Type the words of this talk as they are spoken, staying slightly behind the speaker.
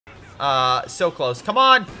So close. Come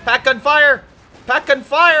on! Pack gun fire! Pack gun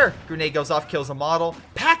fire! Grenade goes off, kills a model.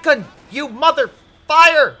 Pack gun! You mother...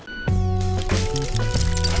 Fire!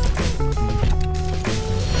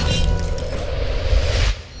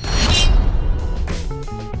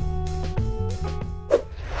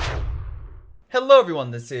 Hello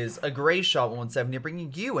everyone, this is a Greyshot 170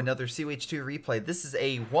 bringing you another COH2 replay. This is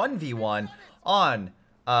a 1v1 on,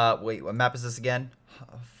 wait, what map is this again?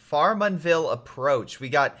 Farmanville Approach. We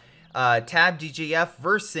got Tab DJF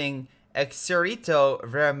versing Exerito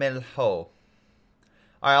Vermelho.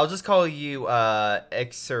 Alright, I'll just call you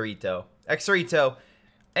Exerito. Exerito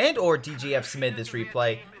and or DJF submit this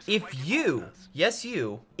replay. If you, yes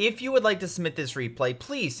you, if you would like to submit this replay,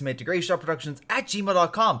 please submit to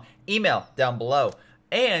greyshotproductions@gmail.com. Email down below.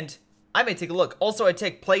 And I may take a look. Also, I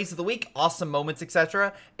take plays of the week, awesome moments,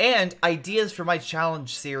 etc. And ideas for my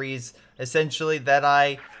challenge series, essentially, that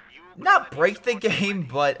I not break the game,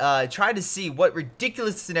 but try to see what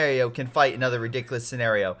ridiculous scenario can fight another ridiculous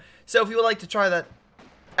scenario. So if you would like to try that,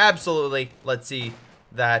 absolutely, let's see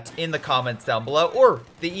that in the comments down below, or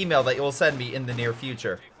the email that you will send me in the near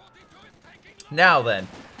future. Now then,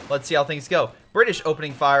 let's see how things go. British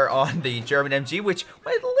opening fire on the German MG, which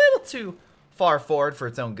went a little too far forward for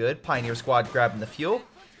its own good. Pioneer squad grabbing the fuel.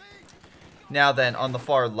 Now then, on the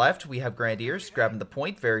far left, we have Grenadiers grabbing the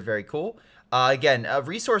point. Very, very cool. Again,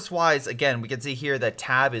 resource-wise, again, we can see here that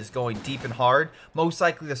Tab is going deep and hard, most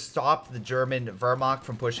likely to stop the German Wehrmacht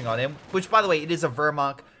from pushing on him, which, by the way, it is a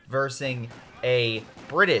Wehrmacht versing a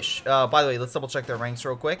British. By the way, let's double-check their ranks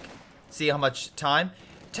real quick, see how much time.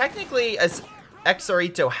 Technically, as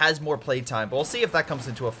Exerito has more playtime, but we'll see if that comes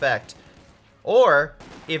into effect. Or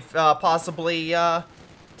if possibly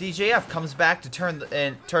DJF comes back to turn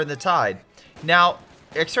the tide. Now,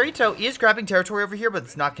 Exerito is grabbing territory over here, but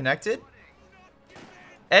it's not connected.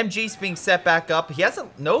 MG's being set back up. He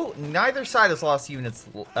hasn't, neither side has lost units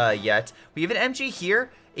yet. We have an MG here.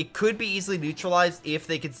 It could be easily neutralized if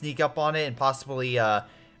they could sneak up on it and possibly,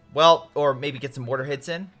 well, or maybe get some mortar hits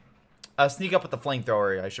in. Sneak up with the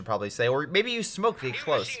flamethrower, I should probably say. Or maybe use smoke to get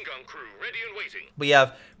close. We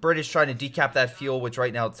have British trying to decap that fuel, which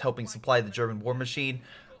right now it's helping supply the German war machine.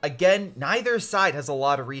 Again, neither side has a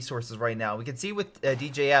lot of resources right now. We can see with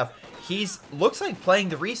DJF, he's looks like playing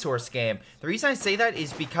the resource game. The reason I say that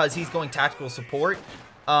is because he's going tactical support.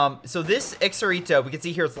 So this Exerito, we can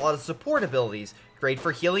see here it's a lot of support abilities. Great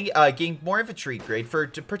for healing, getting more infantry. Great for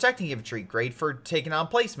protecting infantry. Great for taking on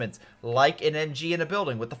placements, like an MG in a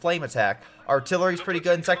building with the flame attack. Artillery is pretty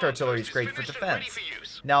good, and sector artillery is great for defense.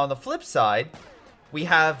 Now, on the flip side, we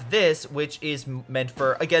have this, which is meant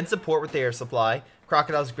for, again, support with the air supply.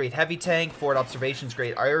 Crocodile's great heavy tank. Forward observation's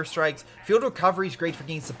great air strikes. Field recovery is great for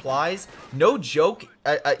getting supplies. No joke,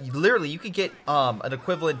 literally, you could get an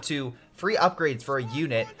equivalent to free upgrades for a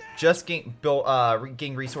unit just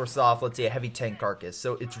getting resources off, let's say, a heavy tank carcass.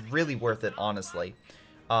 So it's really worth it, honestly,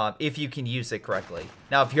 if you can use it correctly.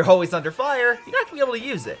 Now, if you're always under fire, you're not going to be able to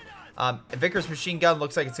use it. Vickers machine gun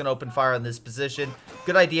looks like it's going to open fire on this position.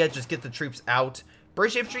 Good idea, just get the troops out.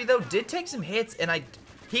 British infantry, though, did take some hits, and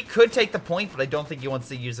he could take the point, but I don't think he wants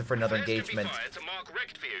to use it for another engagement.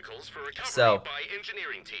 So,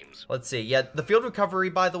 let's see. Yeah, the field recovery,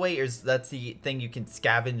 by the way, that's the thing you can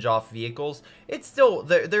scavenge off vehicles. It's still,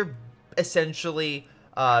 they're essentially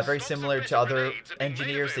very similar to other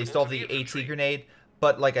engineers. They still have the AT grenade,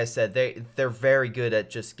 but like I said, they're very good at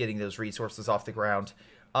just getting those resources off the ground.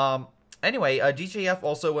 Anyway, DJF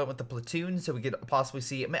also went with the platoon, so we could possibly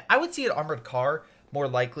see, I would see an armored car more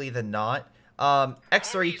likely than not.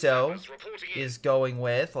 Exerito is going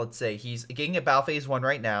with, let's say, he's getting at Battle Phase 1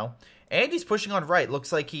 right now. And he's pushing on right.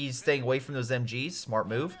 Looks like he's staying away from those MGs. Smart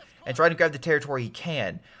move. And trying to grab the territory he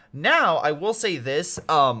can. Now, I will say this.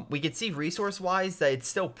 We can see resource-wise that it's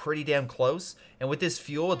still pretty damn close. And with this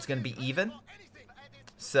fuel, it's going to be even.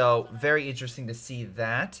 So, very interesting to see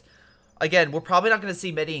that. Again, we're probably not going to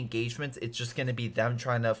see many engagements. It's just going to be them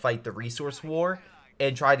trying to fight the resource war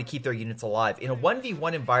and try to keep their units alive. In a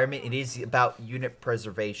 1v1 environment, it is about unit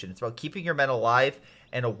preservation. It's about keeping your men alive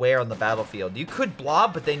and aware on the battlefield. You could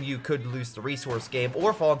blob, but then you could lose the resource game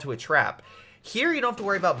or fall into a trap. Here, you don't have to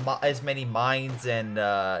worry about as many mines and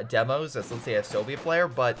demos as, let's say, a Soviet player,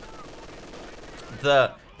 but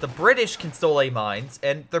the British can still lay mines,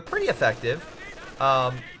 and they're pretty effective.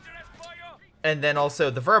 And then also,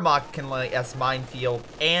 the Wehrmacht can lay S-minefield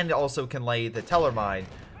and also can lay the Teller mine.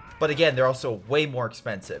 But again, they're also way more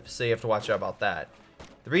expensive, so you have to watch out about that.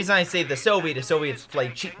 The reason I say the Soviets play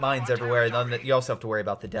cheap mines everywhere, and then you also have to worry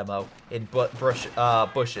about the demo in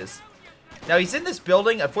bushes. Now, he's in this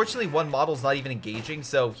building. Unfortunately, one model's not even engaging,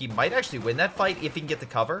 so he might actually win that fight if he can get the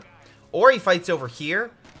cover. Or he fights over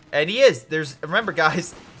here, And he is. Remember,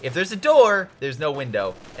 guys, if there's a door, there's no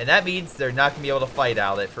window. And that means they're not going to be able to fight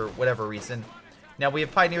out it for whatever reason. Now, we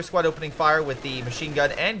have Pioneer Squad opening fire with the machine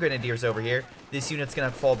gun and grenadiers over here. This unit's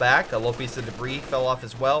going to fall back. A little piece of debris fell off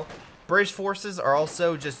as well. British forces are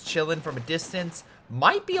also just chilling from a distance.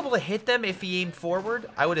 Might be able to hit them if he aimed forward.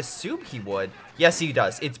 I would assume he would. Yes, he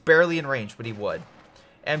does. It's barely in range, but he would.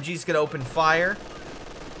 MG's going to open fire.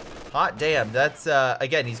 Hot damn. That's,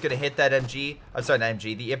 again, he's going to hit that MG. I'm sorry, not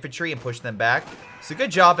MG. The infantry and push them back. So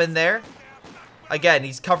good job in there. Again,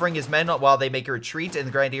 he's covering his men while they make a retreat, and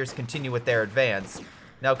the Grenadiers continue with their advance.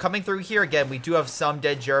 Now, coming through here, again, we do have some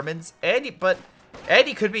dead Germans. But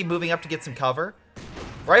he could be moving up to get some cover.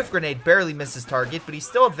 Rifle grenade barely misses target, but he's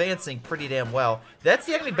still advancing pretty damn well. That's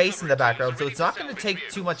the enemy base in the background, so it's not going to take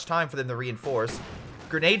too much time for them to reinforce.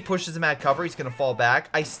 Grenade pushes him at cover. He's going to fall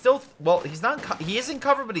back. Well, he's not. He is in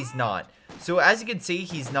cover, but he's not. So as you can see,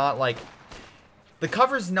 he's not like. The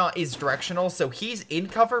cover's not is directional, so he's in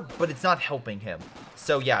cover, but it's not helping him.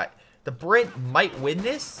 So yeah, the Brit might win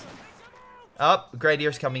this.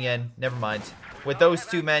 Grenadiers coming in. Never mind. With those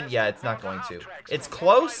two men, yeah, it's not going to. It's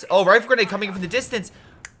close. Oh, rifle grenade coming in from the distance.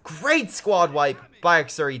 Great squad wipe by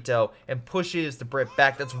Cedarteal and pushes the Brit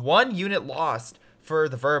back. That's one unit lost for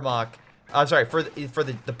the Wehrmacht. I'm sorry, for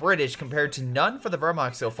the British compared to none for the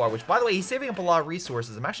Wehrmacht so far, which, by the way, he's saving up a lot of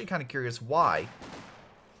resources. I'm actually kind of curious why.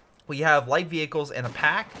 We have light vehicles and a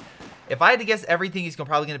pack. If I had to guess everything, he's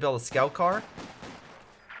probably going to build a scout car.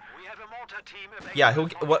 Yeah,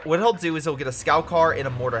 what he'll do is he'll get a scout car and a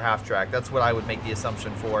mortar half-track. That's what I would make the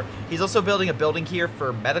assumption for. He's also building a building here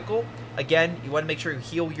for medical. Again, you want to make sure you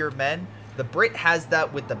heal your men. The Brit has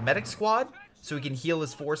that with the medic squad, so he can heal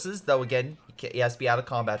his forces, though, again, he has to be out of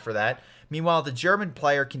combat for that. Meanwhile, the German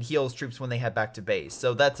player can heal his troops when they head back to base,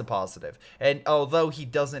 so that's a positive. And although he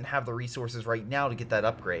doesn't have the resources right now to get that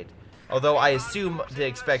upgrade, although I assume they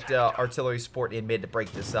expect artillery support in mid to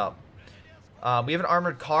break this up. We have an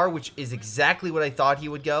armored car, which is exactly what I thought he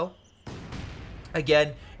would go.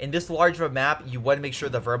 Again, in this large of a map, you want to make sure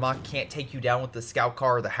the Wehrmacht can't take you down with the scout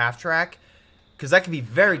car or the half-track, because that can be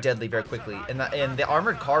very deadly very quickly. And the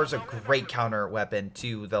armored car is a great counter weapon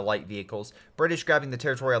to the light vehicles. British grabbing the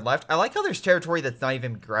territory on left. I like how there's territory that's not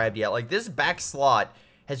even grabbed yet. Like, this back slot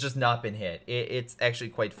has just not been hit. It's actually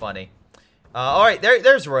quite funny. Alright,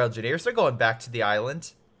 there's Royal Engineers. They're going back to the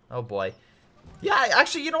island. Oh, boy. Yeah,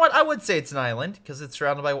 actually, you know what? I would say it's an island, because it's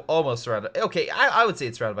surrounded by... Almost surrounded... Okay, I would say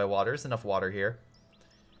it's surrounded by water. There's enough water here.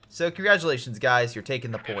 So, congratulations, guys. You're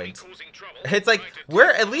taking the point. It's like,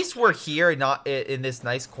 at least we're here and not in this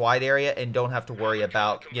nice, quiet area and don't have to worry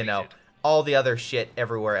about, you know, all the other shit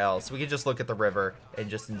everywhere else. We can just look at the river and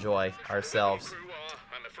just enjoy ourselves.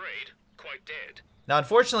 Now,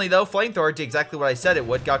 unfortunately, though, Flamethrower did exactly what I said it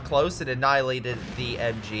would. Got close and annihilated the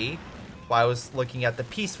MG while I was looking at the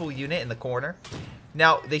peaceful unit in the corner.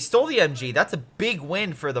 Now, they stole the MG. That's a big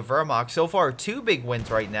win for the Wehrmacht. So far, 2 big wins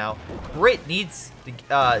right now. Brit needs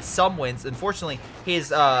some wins. Unfortunately,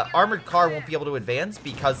 his armored car won't be able to advance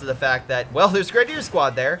because of the fact that, well, there's Grenadier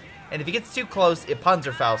Squad there. And if he gets too close, it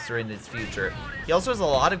Panzerfauster in his future. He also has a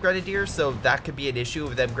lot of Grenadiers, so that could be an issue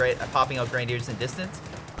with them popping out Grenadiers in distance.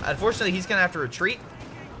 Unfortunately, he's going to have to retreat.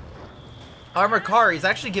 Armored car, he's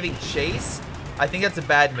actually giving chase. I think that's a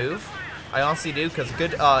bad move. I honestly do, because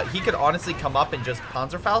he could honestly come up and just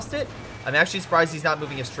Panzerfaust it. I'm actually surprised he's not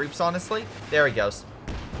moving his troops, honestly. There he goes.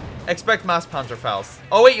 Expect mass Panzerfaust.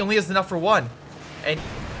 Oh, wait, he only has enough for 1. And,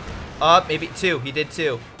 maybe 2. He did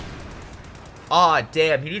 2. Ah,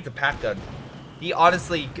 damn, he needs a pack gun. He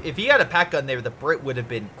honestly, if he had a pack gun there, the Brit would have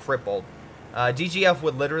been crippled. DGF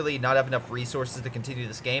would literally not have enough resources to continue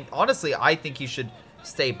this game. Honestly, I think he should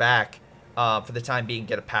stay back for the time being,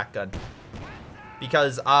 get a pack gun.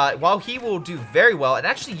 Because while he will do very well, and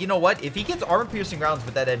actually, you know what? If he gets armor-piercing rounds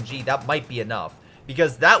with that MG, that might be enough.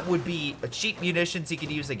 Because that would be a cheap munitions he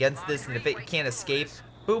could use against this, and if it can't escape,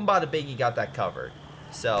 boom, bada bing, he got that covered.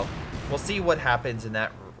 So, we'll see what happens in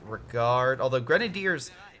that regard. Although,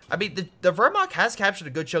 Grenadiers, I mean, the Wehrmacht has captured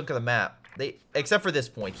a good chunk of the map. Except for this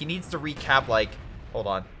point. He needs to recap, like, hold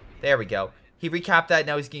on. There we go. He recapped that,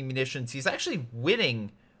 now he's getting munitions. He's actually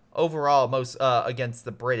winning overall most against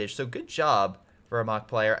the British, so good job. Wehrmacht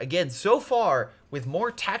player. Again, so far, with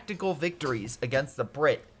more tactical victories against the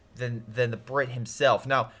Brit than the Brit himself.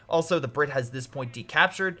 Now, also, the Brit has this point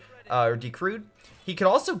decaptured, or decrewed. He could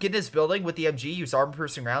also get in his building with the MG, use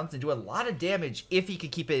armor-piercing rounds, and do a lot of damage if he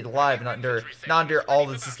could keep it alive and not under all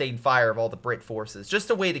the sustained fire of all the Brit forces. Just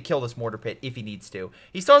a way to kill this mortar pit if he needs to.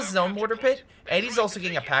 He still has his own mortar pit, and he's also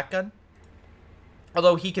getting a pack gun.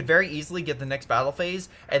 Although, he could very easily get the next battle phase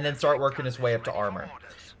and then start working his way up to armor.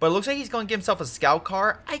 But it looks like he's going to give himself a scout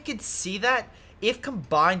car. I could see that if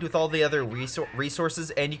combined with all the other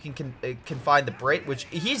resources, and you can find the Brit, which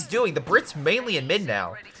he's doing. The Brit's mainly in mid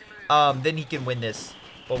now. Then he can win this.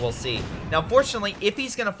 But we'll see. Now, unfortunately, if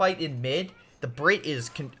he's gonna fight in mid, the Brit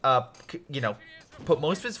is, you know, put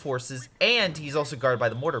most of his forces, and he's also guarded by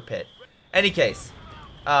the mortar pit. Any case,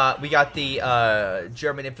 we got the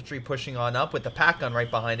German infantry pushing on up with the pack gun right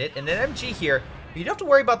behind it, and an MG here. You don't have to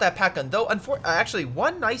worry about that pack gun, though. Actually,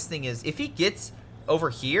 one nice thing is if he gets over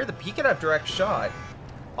here, he could have direct shot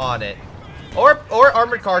on it, or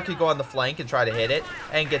armored car could go on the flank and try to hit it,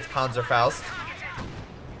 and gets Panzerfaust.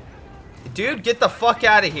 Dude, get the fuck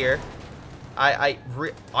out of here.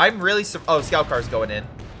 I'm really oh, scout car's going in.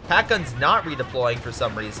 Pack gun's not redeploying for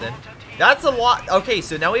some reason. That's a lot. Okay,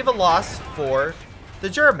 so now we have a loss for the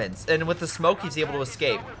Germans, and with the smoke, he's able to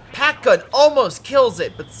escape. Pack gun almost kills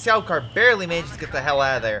it, but the scout car barely manages to get the hell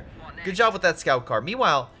out of there. Good job with that scout car.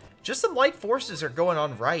 Meanwhile, just some light forces are going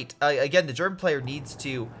on right. Again, the German player needs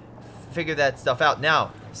to figure that stuff out.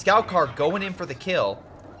 Now, scout car going in for the kill.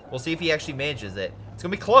 We'll see if he actually manages it. It's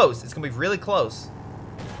going to be close. It's going to be really close.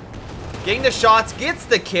 Getting the shots, gets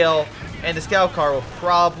the kill, and the scout car will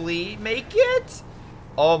probably make it.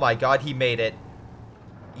 Oh my god, he made it.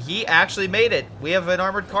 He actually made it. We have an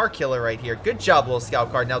armored car killer right here. Good job, little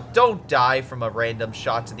scout car. Now, don't die from a random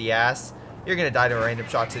shot to the ass. You're going to die to a random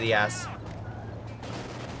shot to the ass.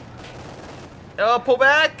 Oh, pull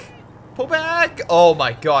back. Pull back. Oh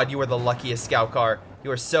my god, you are the luckiest scout car. You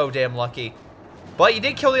are so damn lucky. But you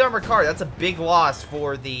did kill the armored car. That's a big loss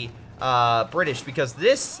for the British, because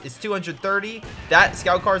this is 230. That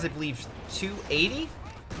scout car is, I believe, 280.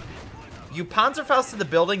 You Panzerfaust to the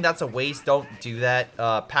building, that's a waste. Don't do that.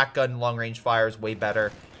 Pack gun long range fire is way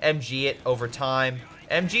better. MG it over time.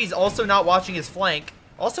 MG's also not watching his flank.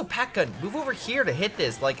 Also, pack gun, move over here to hit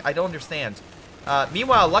this. Like, I don't understand.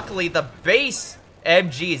 Meanwhile, luckily, the base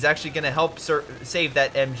MG is actually going to help save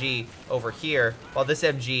that MG over here, while this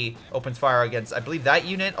MG opens fire against, I believe, that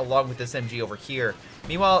unit, along with this MG over here.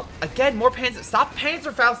 Meanwhile, again, more Panzer... Stop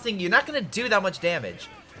Panzerfausting. You're not going to do that much damage.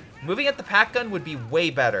 Moving at the pack gun would be way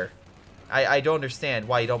better. I don't understand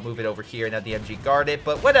why you don't move it over here and have the MG guard it,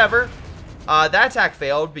 but whatever. That attack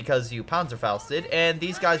failed because you Panzerfausted, and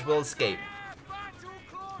these guys will escape.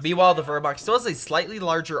 Meanwhile, the Wehrmacht still has a slightly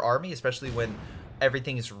larger army, especially when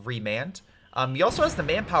everything is remanned. He also has the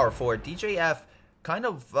manpower for it. DJF kind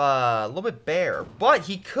of a little bit bare, but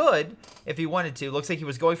he could if he wanted to. Looks like he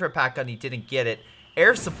was going for a pack gun. He didn't get it.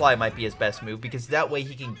 Air supply might be his best move, because that way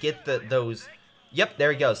he can get those... Yep,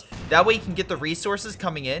 there he goes. That way he can get the resources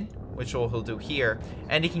coming in, which he'll do here,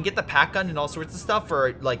 and he can get the pack gun and all sorts of stuff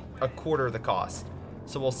for like a quarter of the cost.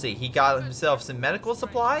 So we'll see. He got himself some medical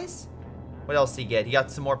supplies. What else did he get? He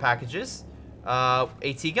got some more packages.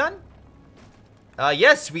 AT gun?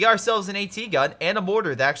 Yes, we got ourselves an AT gun and a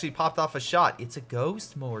mortar that actually popped off a shot. It's a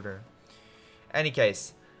ghost mortar. Any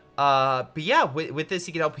case. But yeah, with this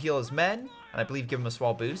he can help heal his men, and I believe give him a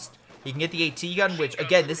small boost. He can get the AT gun, which,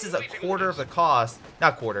 again, this is a quarter of the cost.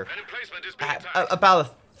 Not quarter. About a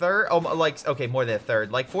third. Oh, like, okay, more than a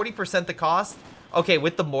third. Like 40% the cost. Okay,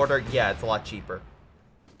 with the mortar, yeah, it's a lot cheaper.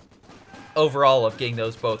 Overall of getting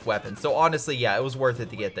those both weapons. So honestly, yeah, it was worth it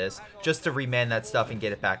to get this. Just to reman that stuff and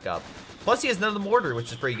get it back up. Plus he has another mortar,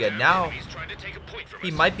 which is pretty good. Now, he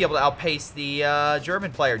might be able to outpace the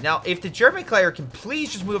German player. Now, if the German player can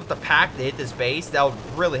please just move up the pack to hit this base, that would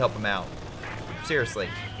really help him out. Seriously.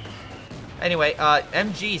 Anyway,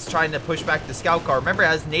 MG's trying to push back the scout car. Remember, it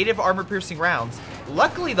has native armor-piercing rounds.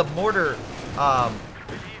 Luckily, the mortar,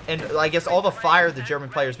 and I guess all the fire the German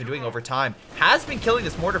player's been doing over time has been killing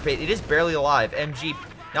this mortar pit. It is barely alive. MG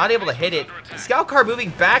not able to hit it. Scout car moving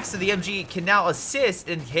back, so the MG can now assist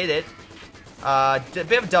and hit it. A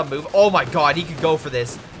bit of a dumb move. Oh my god, he could go for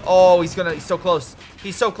this. Oh, he's so close.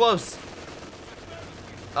 He's so close.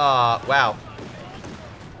 Wow.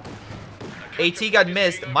 AT got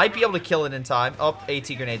missed. Might be able to kill it in time. Oh, AT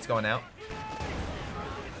grenade's going out.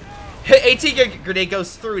 AT grenade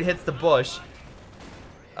goes through and hits the bush.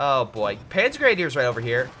 Oh boy. Panzer Grenadier's right over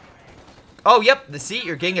here. Oh, yep. The seat,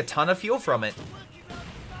 you're getting a ton of fuel from it.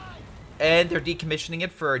 And they're decommissioning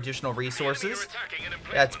it for additional resources.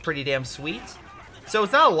 That's pretty damn sweet. So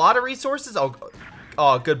it's not a lot of resources.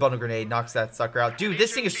 Oh, good bundle grenade knocks that sucker out. Dude,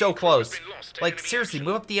 this thing is so close. Like, seriously,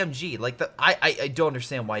 move up the MG. Like, I don't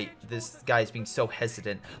understand why this guy is being so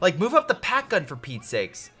hesitant. Like, move up the pack gun for Pete's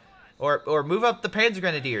sakes. Or move up the Panzer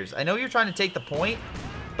Grenadiers. I know you're trying to take the point,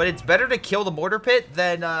 but it's better to kill the mortar pit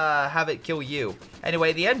than have it kill you.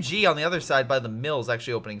 Anyway, the MG on the other side by the mill is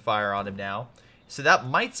actually opening fire on him now. So that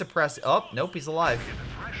might suppress... Oh, nope, he's alive.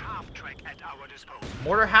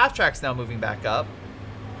 Mortar half-track's now moving back up.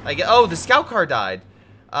 Oh, the scout car died.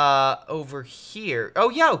 over here. Oh,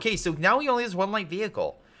 yeah, okay, so now he only has one light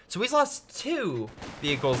vehicle. So he's lost 2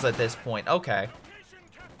 vehicles at this point. Okay.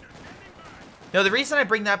 Now, the reason I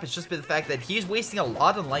bring that up is just the fact that he's wasting a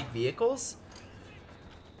lot on light vehicles.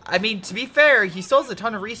 I mean, to be fair, he still has a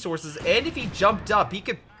ton of resources, and if he jumped up, he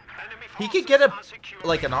could get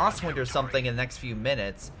like an Oswind or something in the next few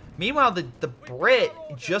minutes. Meanwhile, the Brit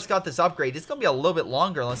just got this upgrade. It's going to be a little bit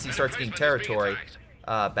longer unless he starts getting territory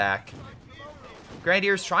back.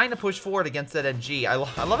 Grenadiers trying to push forward against that MG. I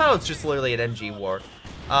love how it's just literally an MG war.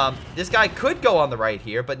 This guy could go on the right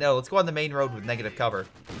here, but no, let's go on the main road with negative cover.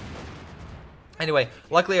 Anyway,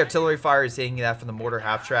 luckily artillery fire is hitting that from the mortar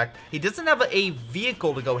half-track. He doesn't have a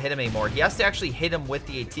vehicle to go hit him anymore. He has to actually hit him with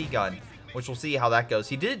the AT gun, which we'll see how that goes.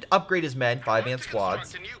 He did upgrade his men, 5-man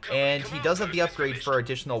squads, and he does have the upgrade for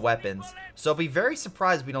additional weapons. So I'll be very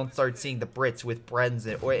surprised we don't start seeing the Brits with Brens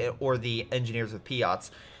or the engineers with Piats.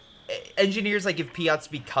 Engineers I give Piats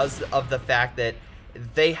because of the fact that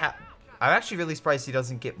they have... I'm actually really surprised he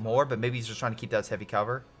doesn't get more, but maybe he's just trying to keep that as heavy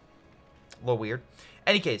cover. A little weird.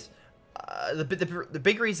 Any case, the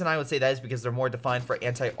big reason I would say that is because they're more defined for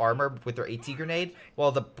anti-armor with their AT grenade,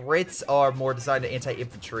 while the Brits are more designed to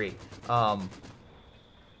anti-infantry.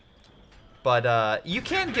 But you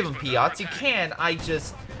can give them Piats. You can.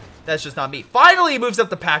 That's just not me. Finally, he moves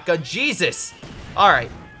up the pack gun. Jesus. All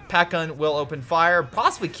right. Pack gun will open fire.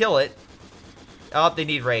 Possibly kill it. Oh, they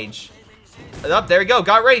need range. Oh, there we go.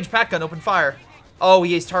 Got range. Pack gun, open fire. Oh,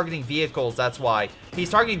 he is targeting vehicles. That's why. He's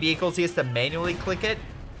targeting vehicles. He has to manually click it.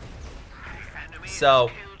 So,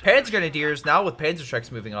 Panzer Grenadiers, now with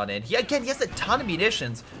Panzerschrecks moving on in. Again, he has a ton of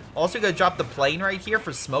munitions. Also going to drop the plane right here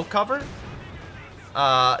for smoke cover.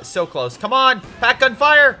 So close. Come on. Pack gun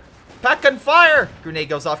fire. Pack gun fire. Grenade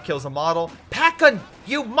goes off, kills a model. Pack gun,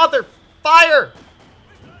 you mother fire.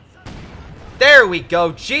 There we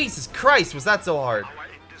go. Jesus Christ, was that so hard?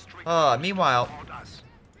 Meanwhile,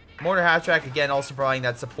 mortar half-track again also providing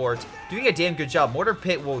that support. Doing a damn good job. Mortar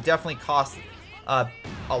pit will definitely cost a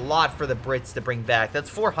lot for the Brits to bring back. That's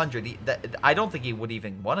 400. I don't think he would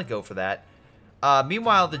even want to go for that.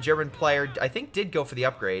 Meanwhile, the German player, I think, did go for the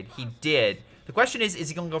upgrade. He did. The question is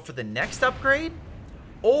he going to go for the next upgrade?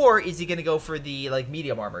 Or is he going to go for the, like,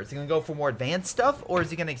 medium armor? Is he going to go for more advanced stuff? Or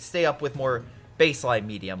is he going to stay up with more baseline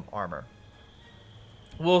medium armor?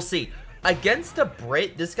 We'll see. Against a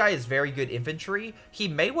Brit, this guy is very good infantry. He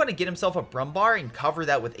may want to get himself a Brumbar and cover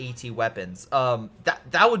that with AT weapons.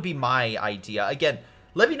 That would be my idea. Again,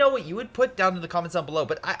 let me know what you would put down in the comments down below.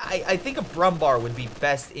 But I think a Brumbar would be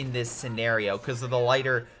best in this scenario because of the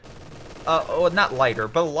lighter... well, not lighter,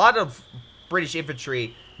 but a lot of British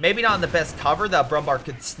infantry, maybe not in the best cover, that Brumbar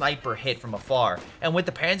could snipe or hit from afar. And with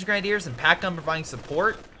the Panzer Grenadiers and Pack Gun providing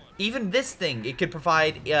support... Even this thing, it could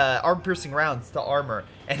provide armor-piercing rounds to armor.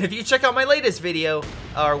 And if you check out my latest video,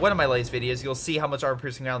 or one of my latest videos, you'll see how much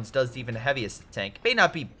armor-piercing rounds does to even the heaviest tank. May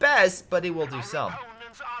not be best, but it will do some.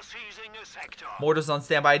 Mortars on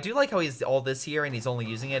standby. I do like how he's all this here, and he's only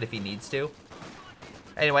using it if he needs to.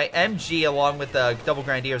 Anyway, MG along with the double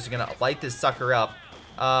Grenadiers are going to light this sucker up.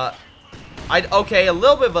 Okay, a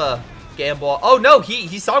little bit of a gamble. Oh, no,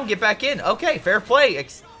 he saw him get back in. Okay, fair play,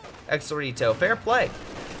 Exorito. Fair play.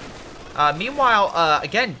 Meanwhile,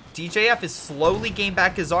 again, DJF is slowly gaining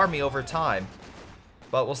back his army over time.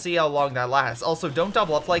 But we'll see how long that lasts. Also, don't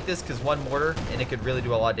double up like this, because one mortar, and it could really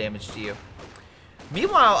do a lot of damage to you.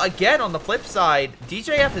 Meanwhile, again, on the flip side,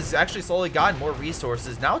 DJF has actually slowly gotten more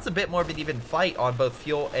resources. Now it's a bit more of an even fight on both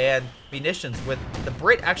fuel and munitions, with the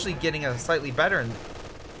Brit actually getting a slightly better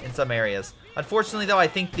in some areas. Unfortunately, though, I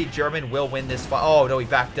think the German will win this fight. Oh, no, he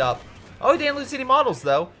backed up. Oh, he didn't lose any models,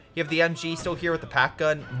 though. You have the MG still here with the pack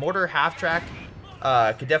gun. Mortar half-track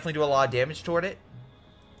could definitely do a lot of damage toward it.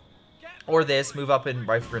 Or this, move up and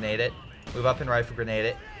rifle grenade it. Move up and rifle grenade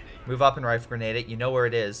it. Move up and rifle grenade it. You know where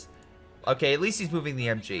it is. Okay, at least he's moving the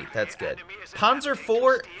MG. That's good. Panzer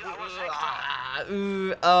IV.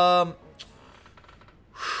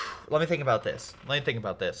 Let me think about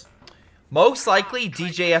this. Most likely,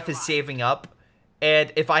 DJF is saving up.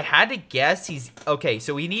 And if I had to guess, he's... Okay,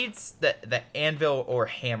 so he needs the anvil or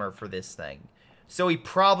hammer for this thing. So he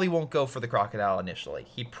probably won't go for the crocodile initially.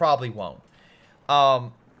 He probably won't.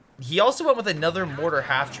 He also went with another mortar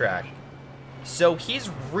half-track. So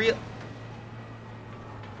he's real...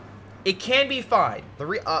 It can be fine.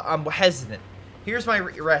 I'm hesitant. Here's my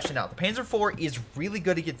rationale. The Panzer IV is really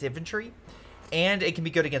good against infantry. And it can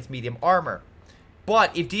be good against medium armor.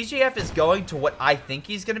 But if DJF is going to what I think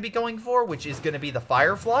he's going to be going for, which is going to be the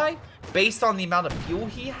Firefly, based on the amount of fuel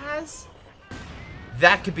he has,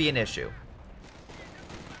 that could be an issue.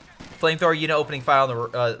 Flamethrower unit opening fire on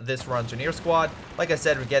the, this engineer squad. Like I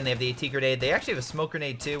said, again, they have the AT grenade. They actually have a smoke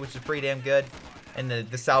grenade too, which is pretty damn good. And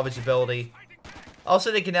the salvage ability.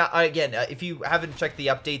 Also, they can now, again, if you haven't checked the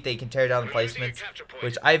update, they can tear down the placements,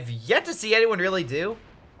 which I've yet to see anyone really do.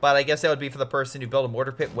 But I guess that would be for the person who built a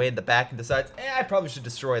mortar pit way in the back and decides, I probably should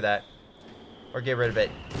destroy that. Or get rid of it.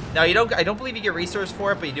 Now, I don't believe you get resource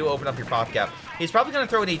for it, but you do open up your pop cap. He's probably going to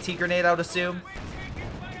throw an AT grenade, I would assume.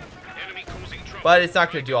 But it's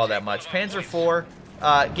not going to do all that much. Panzer IV,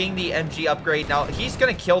 getting the MG upgrade. Now, he's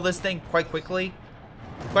going to kill this thing quite quickly.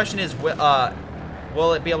 The question is,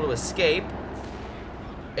 will it be able to escape?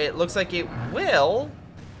 It looks like it will.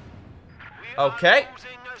 Okay.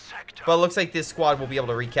 But it looks like this squad will be able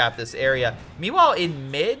to recap this area. Meanwhile, in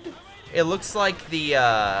mid, it looks like the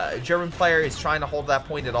German player is trying to hold that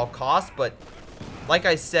point at all costs. But like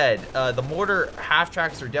I said, the mortar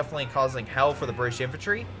half-tracks are definitely causing hell for the British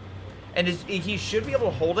infantry. And he should be able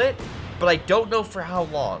to hold it, but I don't know for how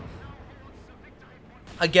long.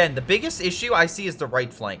 Again, the biggest issue I see is the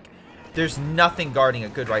right flank. There's nothing guarding a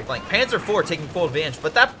good right flank. Panzer IV taking full advantage,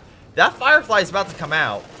 but that Firefly is about to come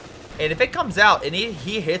out. And if it comes out and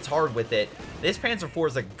he hits hard with it, this Panzer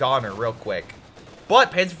IV is a goner real quick.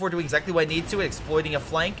 But Panzer IV doing exactly what it needs to, exploiting a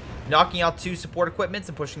flank, knocking out 2 support equipments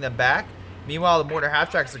and pushing them back. Meanwhile, the mortar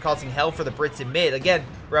half-tracks are causing hell for the Brits in mid. Again,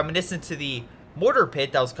 reminiscent to the mortar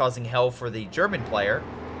pit that was causing hell for the German player.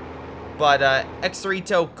 But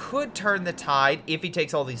Exarito could turn the tide if he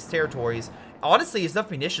takes all these territories. Honestly, he has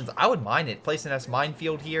enough munitions. I would mine it. Place an S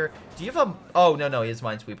minefield here. Do you have a... Oh, no, he has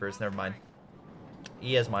minesweepers. Never mind.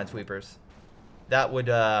 He has minesweepers. That would,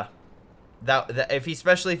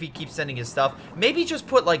 especially if he keeps sending his stuff. Maybe just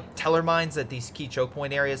put, like, teller mines at these key choke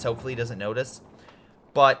point areas. Hopefully he doesn't notice.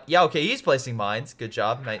 But, yeah, okay, he's placing mines. Good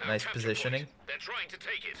job. Nice positioning. They're trying to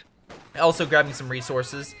take it. Also grabbing some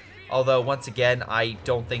resources. Although, once again, I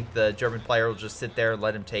don't think the German player will just sit there and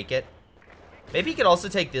let him take it. Maybe he could also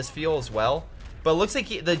take this fuel as well. But it looks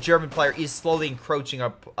like the German player is slowly encroaching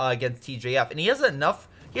up against TJF. And he has enough.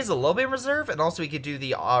 He has a little bit in reserve. And also he could do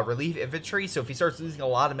the relief infantry. So if he starts losing a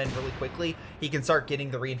lot of men really quickly, he can start getting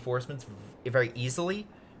the reinforcements very easily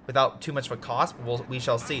without too much of a cost. But we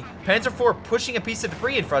shall see. Panzer IV pushing a piece of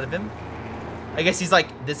debris in front of him. I guess he's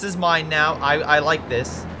like, this is mine now. I like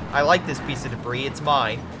this. I like this piece of debris. It's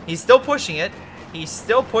mine. He's still pushing it. He's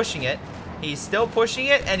still pushing it. He's still pushing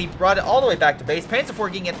it, and he brought it all the way back to base. Panzer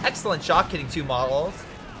IV getting an excellent shot, hitting 2 models.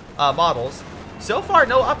 So far,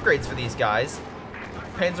 no upgrades for these guys.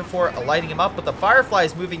 Panzer IV lighting him up, but the Firefly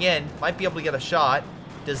is moving in. Might be able to get a shot.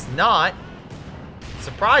 Does not.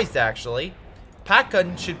 Surprised, actually.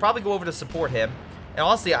 Pack-Gun should probably go over to support him. And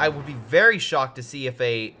honestly, I would be very shocked to see if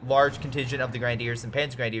a large contingent of the Grenadiers and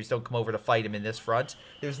Panzer Grenadiers don't come over to fight him in this front.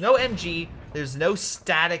 There's no MG. There's no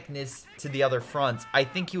staticness to the other fronts. I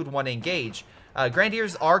think he would want to engage.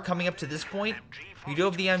 Grenadiers are coming up to this point. You do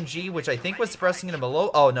have the MG, which I think was suppressing him below.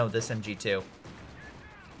 Oh, no, this MG too.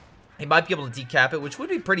 He might be able to decap it, which would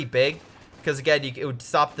be pretty big. Because, again, it would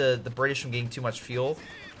stop the British from getting too much fuel.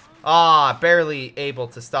 Ah, barely able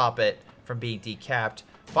to stop it from being decapped.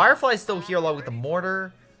 Firefly's still here along with the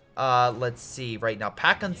mortar. Let's see. Right now,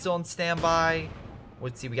 Pack-Gun's still on standby.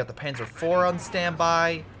 Let's see. We got the Panzer IV on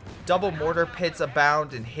standby. Double mortar pits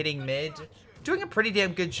abound and hitting mid. Doing a pretty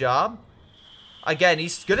damn good job. Again,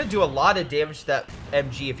 he's going to do a lot of damage to that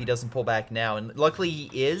MG if he doesn't pull back now. And luckily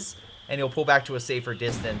he is. And he'll pull back to a safer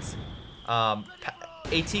distance.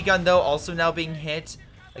 AT gun, though, also now being hit.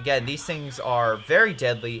 Again, these things are very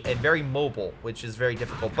deadly and very mobile, which is very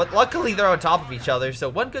difficult. But luckily, they're on top of each other, so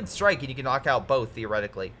one good strike and you can knock out both,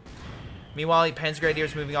 theoretically. Meanwhile, Panzer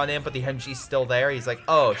Grenadiers moving on in, but the MG's still there. He's like,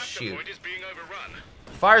 oh, shoot.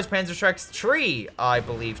 Fires Panzer Shrek's tree, I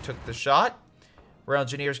believe, took the shot. Royal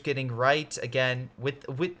Engineers getting right, again, with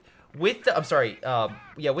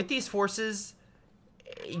these forces,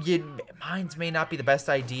 mines may not be the best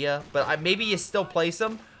idea, but maybe you still place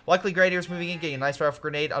them. Luckily, Grenadiers moving in, getting a nice rifle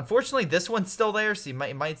grenade. Unfortunately, this one's still there, so you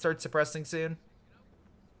might start suppressing soon.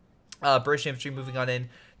 British infantry moving on in.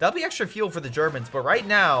 That'll be extra fuel for the Germans, but right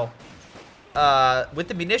now, with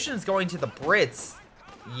the munitions going to the Brits,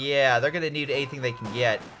 yeah, they're going to need anything they can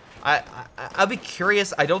get. I'll be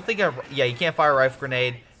curious. I don't think yeah, you can't fire a rifle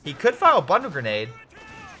grenade. He could fire a bundle grenade.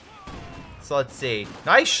 So let's see.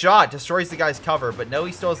 Nice shot. Destroys the guy's cover, but no,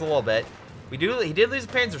 he still has a little bit. He did lose a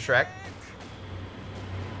Panzer Shrek.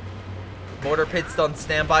 Mortar pits on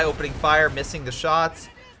standby, opening fire, missing the shots.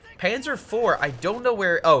 Panzer IV, I don't know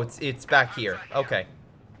where... Oh, it's back here. Okay.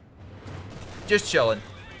 Just chilling.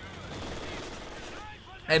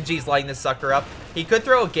 MG's lighting this sucker up. He could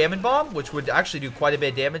throw a gammon bomb, which would actually do quite a bit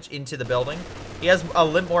of damage into the building. He has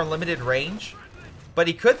a more limited range. But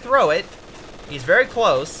he could throw it. He's very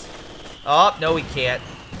close. Oh, no, he can't.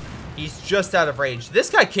 He's just out of range. This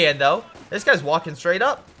guy can, though. This guy's walking straight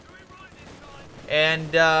up.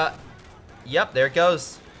 And, yep, there it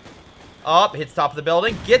goes. Up, hits top of the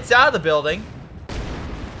building. Gets out of the building.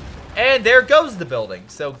 And there goes the building.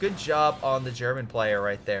 So, good job on the German player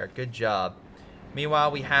right there. Good job.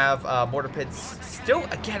 Meanwhile, we have mortar pits still.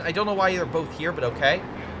 Again, I don't know why they're both here, but okay.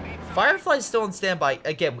 Firefly's still on standby.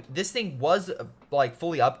 Again, this thing was, like,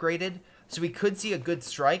 fully upgraded. So, we could see a good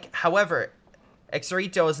strike. However,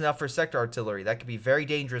 Cedarteal is enough for sector artillery. That could be very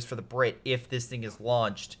dangerous for the Brit if this thing is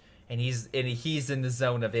launched and he's in the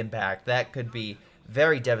zone of impact. That could be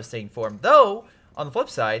very devastating for him. Though, on the flip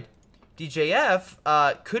side,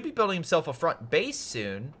 DJF could be building himself a front base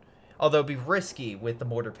soon, although it'd be risky with the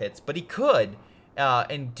mortar pits. But he could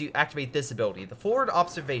activate this ability, the forward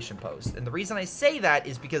observation post. And the reason I say that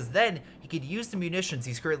is because then he could use the munitions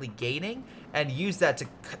he's currently gaining and use that to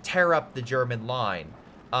tear up the German line.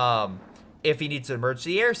 If he needs an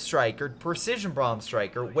emergency airstrike or precision bomb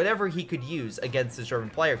strike or whatever he could use against the German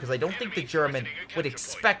player, because I don't think the German would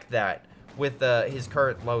expect that with his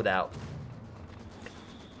current loadout.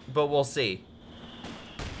 But we'll see.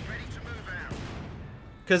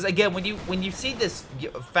 Because again, when you see this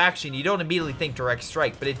faction, you don't immediately think direct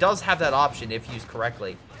strike, but it does have that option if used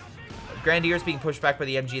correctly. Grenadiers being pushed back by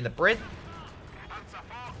the MG and the Brit.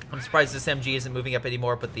 I'm surprised this MG isn't moving up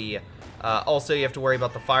anymore, but the also you have to worry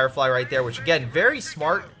about the Firefly right there, which again, very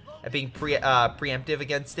smart at being preemptive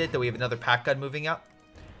against it. Though we have another pack gun moving up.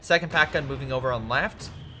 Second pack gun moving over on left.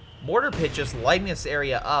 Mortar pit just lighting this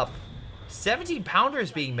area up. 17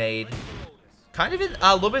 pounders being made. Kind of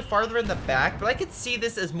a little bit farther in the back, but I could see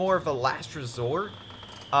this as more of a last resort.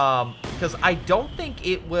 Because I don't think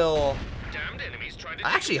it will...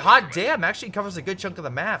 Actually, hot damn actually covers a good chunk of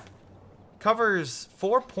the map. Covers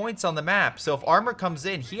 4 points on the map. So if armor comes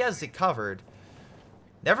in, he has it covered.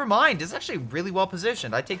 Never mind. It's actually really well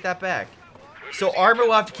positioned. I take that back. So armor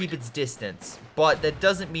will have to keep its distance. But that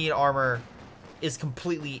doesn't mean armor is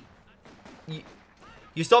completely...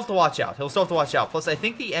 You still have to watch out. He'll still have to watch out. Plus, I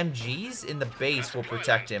think the MGs in the base will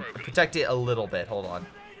protect him. Protect it a little bit. Hold on.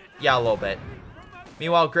 Yeah, a little bit.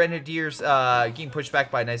 Meanwhile, Grenadiers getting pushed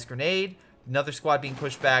back by a nice grenade. Another squad being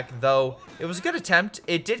pushed back, though it was a good attempt.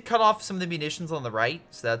 It did cut off some of the munitions on the right,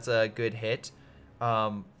 so that's a good hit.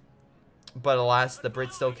 But alas, the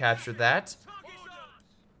Brits still captured that.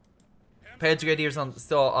 Panzer Grenadiers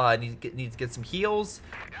still need to get some heals.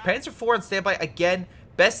 Panzer IV on standby again.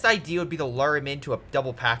 Best idea would be to lure him into a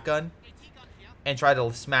double pack gun and try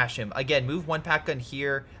to smash him. Again, move one pack gun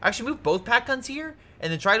here. Actually, move both pack guns here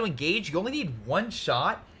and then try to engage. You only need one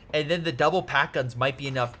shot, and then the double pack guns might be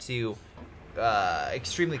enough to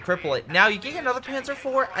extremely cripple it. Now, you get another Panzer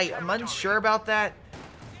IV. I'm unsure about that.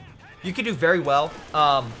 You could do very well,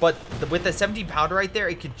 but with the 17 pounder right there,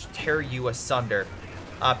 it could tear you asunder.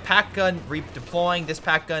 Pack gun redeploying. This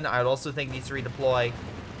pack gun, I would also think needs to redeploy.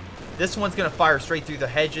 This one's going to fire straight through the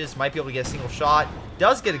hedges. Might be able to get a single shot.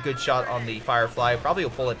 Does get a good shot on the Firefly. Probably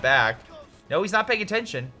will pull it back. No, he's not paying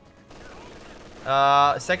attention.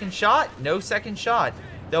 Second shot? No second shot.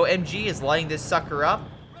 Though MG is lighting this sucker up.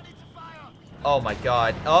 Oh my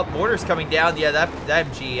god. Oh, mortar's coming down. Yeah, that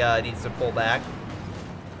MG needs to pull back.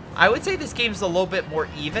 I would say this game's a little bit more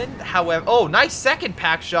even. However, oh, nice second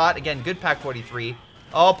pack shot. Again, good pack 43.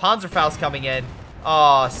 Oh, Panzerfaust's coming in.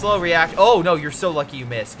 Oh, slow react. Oh, no, you're so lucky you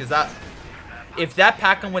missed. Because if that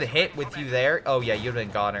pack gun would have hit with you there, oh, yeah, you'd have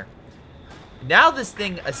been goner. Now this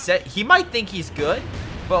thing, he might think he's good,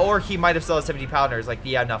 or he might have sold 70 pounders. Like,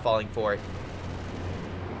 yeah, I'm not falling for it.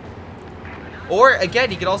 Or,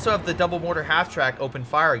 again, he could also have the double mortar half-track open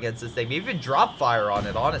fire against this thing. Maybe even drop fire on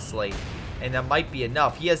it, honestly. And that might be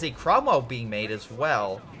enough. He has a Cromwell being made as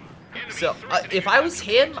well. So, if I was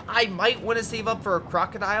him, I might want to save up for a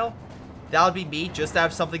crocodile. That would be me, just to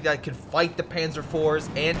have something that can fight the Panzer IVs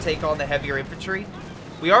and take on the heavier infantry.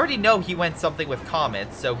 We already know he went something with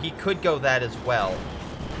comets, so he could go that as well.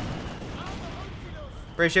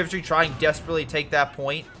 British infantry trying desperately to take that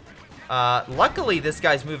point. Luckily, this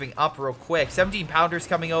guy's moving up real quick. 17 pounders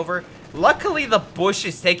coming over. Luckily, the bush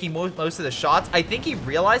is taking most of the shots. I think he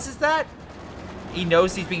realizes that. He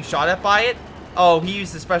knows he's being shot at by it. Oh, he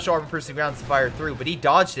used the special armor piercing rounds to fire through, but he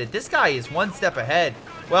dodged it. This guy is one step ahead.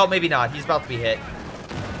 Well, maybe not. He's about to be hit.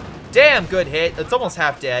 Damn good hit. It's almost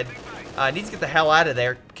half dead. Needs to get the hell out of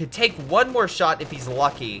there. Could take one more shot if he's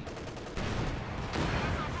lucky.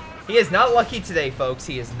 He is not lucky today, folks.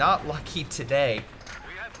 He is not lucky today.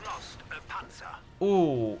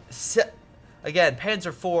 Ooh. Again, Panzer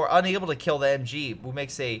IV unable to kill the MG, who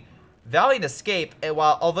makes a valiant escape. And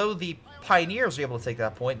although the Pioneers are able to take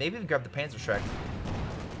that point, maybe even grab the Panzer Shrek.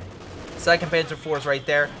 Second Panzer IV is right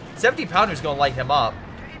there. 70-pounder is going to light him up.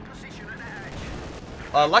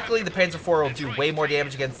 Luckily, the Panzer IV will do way more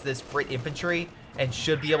damage against this Brit infantry and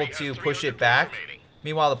should be able to push it back.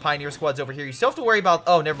 Meanwhile, the Pioneer squad's over here. You still have to worry about...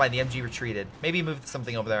 Oh, never mind. The MG retreated. Maybe he moved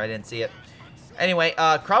something over there. I didn't see it. Anyway,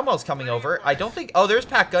 Cromwell's coming over. I don't think... Oh, there's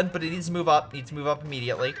Pack Gun, but it needs to move up. Needs to move up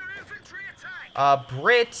immediately.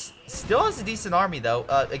 Brit still has a decent army, though.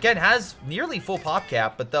 Again, has nearly full pop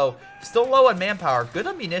cap, but though still low on manpower. Good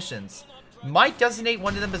on munitions. Might designate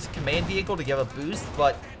one of them as a command vehicle to give a boost,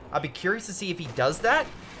 but I'll be curious to see if he does that.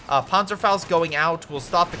 Panzerfaust's going out. Will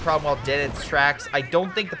stop the Cromwell dead in its tracks. I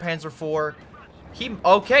don't think the Panzer IV...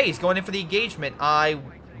 Okay, he's going in for the engagement. I'm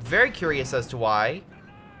very curious as to why.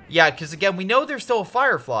 Yeah, because again, we know there's still a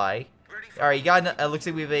Firefly. Alright, you got... looks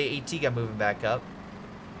like we have a AT gun moving back up.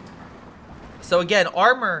 So again,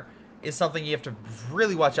 armor is something you have to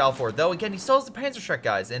really watch out for. Though, again, he still has the Panzerschreck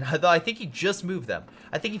guys. And though I think he just moved them.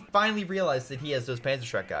 I think he finally realized that he has those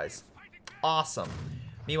Panzerschreck guys. Awesome.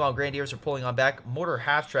 Meanwhile, Grenadiers are pulling on back. Mortar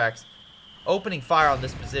half-tracks opening fire on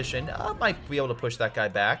this position. Might be able to push that guy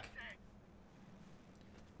back.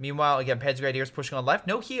 Meanwhile, again, Panzer Grenadiers pushing on left.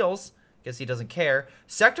 No heals. Guess he doesn't care.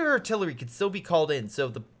 Sector artillery could still be called in.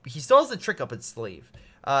 So he still has a trick up his sleeve.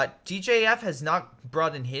 DJF has not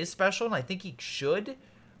brought in his special, and I think he should.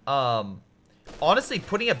 Honestly,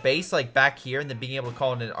 putting a base like back here and then being able to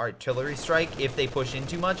call in an artillery strike if they push in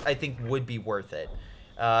too much, I think would be worth it.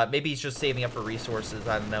 Maybe he's just saving up for resources.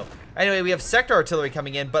 I don't know. Anyway, we have sector artillery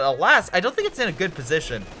coming in, but alas, I don't think it's in a good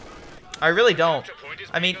position. I really don't.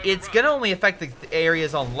 I mean, it's going to only affect the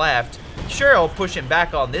areas on left. Sure, it'll push him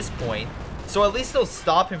back on this point. So at least it'll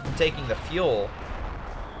stop him from taking the fuel.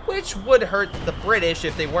 Which would hurt the British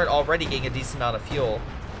if they weren't already getting a decent amount of fuel.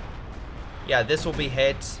 Yeah, this will be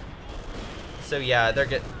hit. So yeah, they're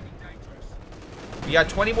good. We got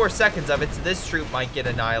 20 more seconds of it, so this troop might get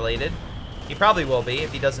annihilated. He probably will be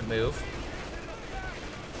if he doesn't move.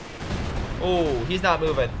 Oh, he's not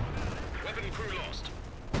moving.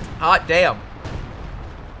 Hot damn.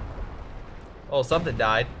 Oh, something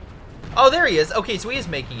died. Oh, there he is. Okay, so he is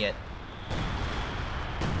making it.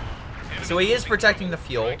 So he is protecting the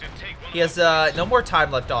fuel. He has no more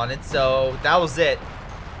time left on it, so that was it.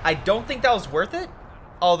 I don't think that was worth it.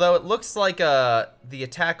 Although it looks like the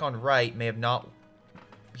attack on right may have not...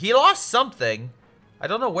 He lost something. I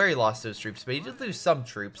don't know where he lost those troops, but he did lose some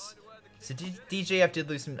troops. So DJF did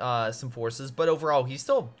lose some forces, but overall, he's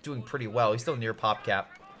still doing pretty well. He's still near pop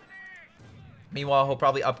cap. Meanwhile, he'll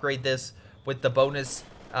probably upgrade this with the bonus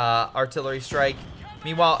artillery strike.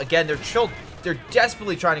 Meanwhile, again, they're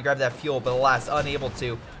desperately trying to grab that fuel, but alas, unable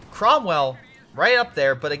to. Cromwell, right up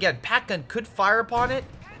there, but again, Pack Gun could fire upon it.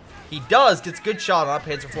 He does, gets a good shot on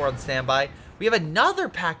Panzer IV on standby. We have another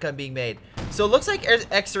Pack Gun being made. So it looks like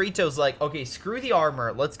Exarito's like, okay, screw the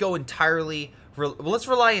armor. Let's go entirely, let's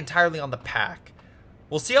rely entirely on the pack.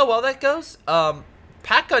 We'll see how well that goes.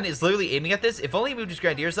 Pack Gun is literally aiming at this. If only he moved his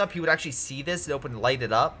Grenadiers up, he would actually see this and light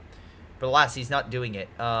it up. But alas, he's not doing it.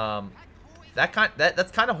 That's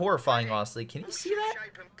kind of horrifying, honestly. Can you see that?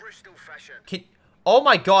 Oh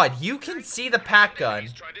my god, you can see the Pack Gun,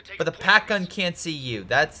 but the Pack Gun can't see you.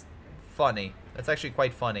 That's funny. That's actually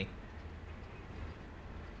quite funny.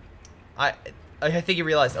 I think he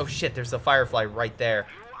realized, oh shit, there's a Firefly right there.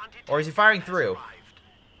 Or is he firing through?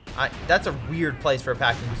 That's a weird place for a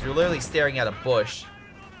Pack Gun because you're literally staring at a bush.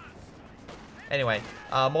 Anyway,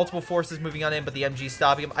 multiple forces moving on in, but the MG's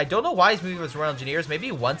stopping him. I don't know why he's moving with his Royal Engineers. Maybe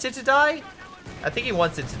he wants it to die? I think he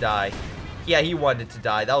wants it to die. Yeah, he wanted it to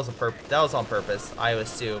die. That was on purpose, I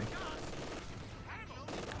assume.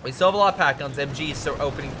 We still have a lot of Pack Guns. MG is still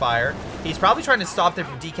opening fire. He's probably trying to stop them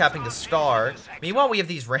from decapping the Star. Meanwhile, we have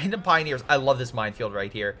these random Pioneers. I love this minefield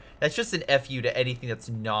right here. That's just an FU to anything that's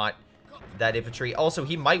not that infantry. Also,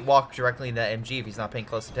 he might walk directly into that MG if he's not paying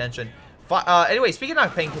close attention. Anyway, speaking of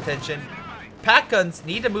not paying attention, Pack Guns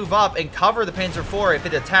need to move up and cover the Panzer IV if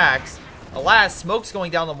it attacks. Alas, smoke's going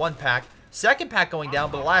down on one pack. Second pack going down,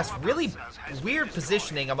 but alas, really weird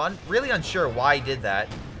positioning. I'm really unsure why he did that.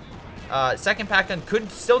 Second Pack Gun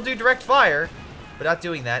could still do direct fire, but not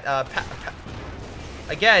doing that.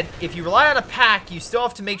 Again, if you rely on a pack, you still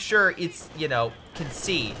have to make sure it's, you know, can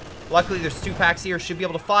see. Luckily, there's two packs here. Should be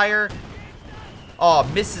able to fire. Oh,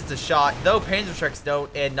 misses the shot. Though Panzerschrecks don't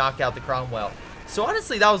and knock out the Cromwell. So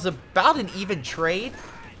honestly, that was about an even trade.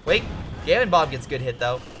 Wait, Gammon Bomb gets a good hit,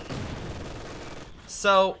 though.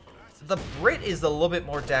 So the Brit is a little bit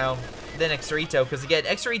more down than Exarito, because again,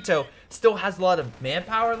 Exarito still has a lot of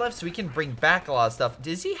manpower left, so he can bring back a lot of stuff.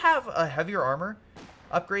 Does he have a heavier armor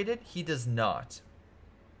upgraded? He does not.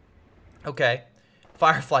 Okay.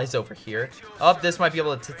 Firefly's over here. Oh, this might be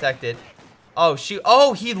able to detect it. Oh, shoot.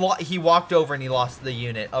 Oh, he walked over and he lost the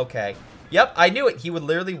unit. Okay. Yep, I knew it. He would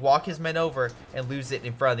literally walk his men over and lose it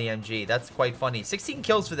in front of the MG. That's quite funny. 16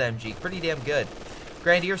 kills for the MG. Pretty damn good.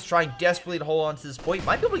 Grenadiers trying desperately to hold on to this point.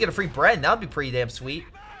 Might be able to get a free Bren. That would be pretty damn sweet.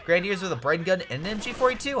 Grenadiers with a Bren gun and an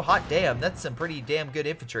MG42. Hot damn. That's some pretty damn good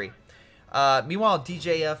infantry. Meanwhile,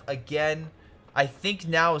 DJF, again, I think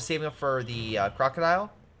now is saving up for the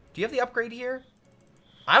Crocodile. Do you have the upgrade here?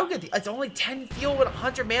 I would get the... It's only 10 fuel with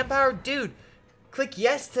 100 manpower? Dude, click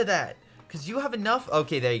yes to that. Because you have enough...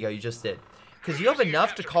 Okay, there you go. You just did. Because you have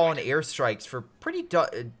enough to call in airstrikes for pretty...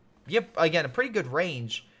 Yep, again, a pretty good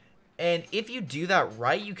range. And if you do that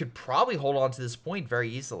right, you could probably hold on to this point very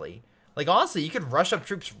easily. Like, honestly, you could rush up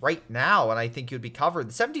troops right now, and I think you'd be covered.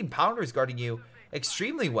 The 17-pounder is guarding you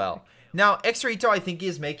extremely well. Now, Exarito, I think,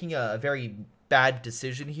 is making a very bad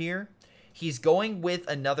decision here. He's going with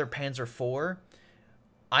another Panzer IV.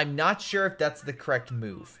 I'm not sure if that's the correct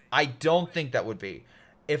move. I don't think that would be.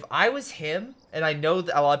 If I was him, and I know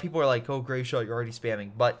that a lot of people are like, oh, Greyshot, you're already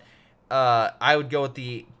spamming, but I would go with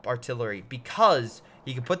the artillery because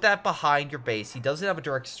you can put that behind your base. He doesn't have a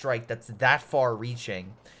direct strike that's that far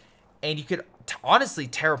reaching, and you could honestly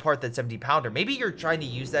tear apart that 17-pounder. Maybe you're trying to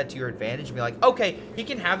use that to your advantage and be like, okay, he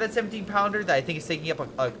can have that 17-pounder that I think is taking up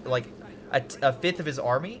a fifth of his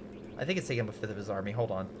army. I think it's taking up a fifth of his army.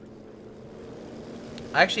 Hold on.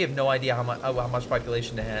 I actually have no idea how much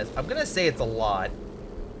population it has. I'm gonna say it's a lot.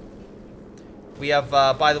 We have,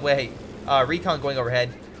 by the way, recon going overhead.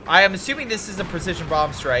 I am assuming this is a precision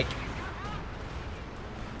bomb strike.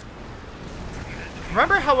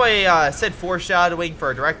 Remember how I said foreshadowing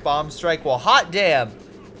for a direct bomb strike? Well, hot damn,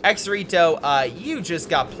 Exarito, you just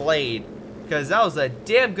got played. Because that was a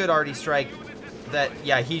damn good arty strike that,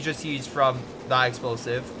 yeah, he just used from the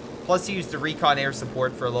explosive. Plus, he used the recon air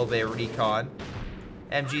support for a little bit of recon.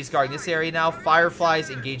 MG's guarding this area now. Firefly's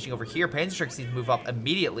engaging over here. Panzerstrikes need to move up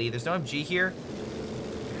immediately. There's no MG here.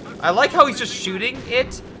 I like how he's just shooting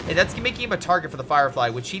it, and that's making him a target for the Firefly,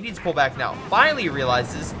 which he needs to pull back now. Finally, he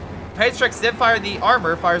realizes Panzerstrikes didn't fire the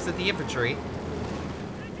armor, fires at the infantry.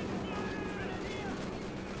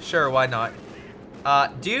 Sure, why not?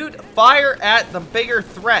 Dude, fire at the bigger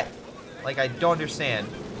threat. Like, I don't understand.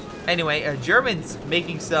 Anyway, Germans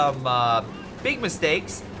making some big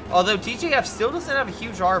mistakes. Although TJF still doesn't have a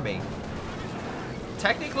huge army.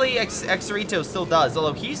 Technically, Exarito still does.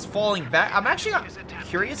 Although he's falling back. I'm actually not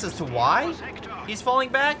curious as to why he's falling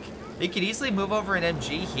back. He could easily move over an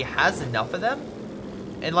MG. He has enough of them.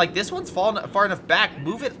 And like this one's fallen far enough back.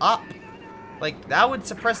 Move it up. Like that would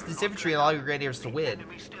suppress this infantry and allow your grenadiers to win.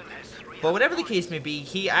 But whatever the case may be,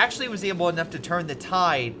 he actually was able enough to turn the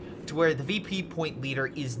tide to where the VP point leader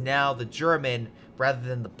is now the German rather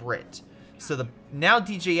than the Brit. So now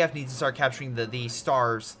DJF needs to start capturing the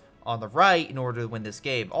stars on the right in order to win this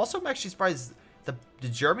game. Also, I'm actually surprised the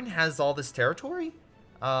German has all this territory.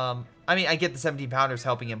 I mean, I get the 17-pounders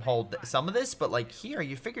helping him hold some of this, but like here,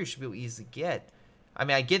 you figure you should be able to easily get. I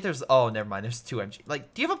mean, I get there's... Oh, never mind. There's 2 MG.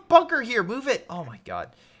 Like, do you have a bunker here? Move it. Oh, my God.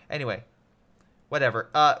 Anyway. Whatever.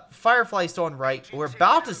 Firefly still on right. We're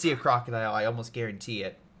about to see a crocodile. I almost guarantee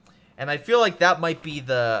it. And I feel like that might be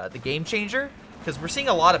the game changer. Because we're seeing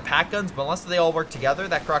a lot of pack guns, but unless they all work together,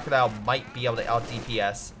 that crocodile might be able to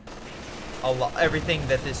out-DPS everything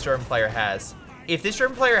that this German player has. If this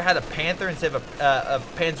German player had a Panther instead of a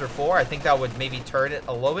Panzer IV, I think that would maybe turn it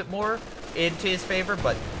a little bit more into his favor,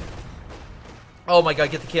 but... Oh my God,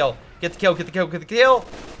 get the kill. Get the kill, get the kill, get the kill.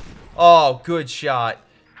 Oh, good shot.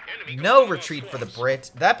 No retreat for the Brit.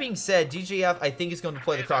 That being said, DJF, I think, is going to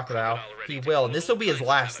play the crocodile. He will, and this will be his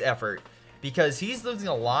last effort. Because he's losing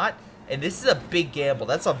a lot, and this is a big gamble.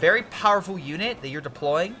 That's a very powerful unit that you're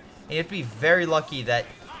deploying, and you have to be very lucky that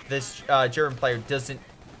this German player doesn't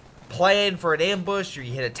plan for an ambush, or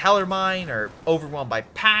you hit a teller mine, or overwhelmed by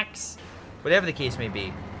packs, whatever the case may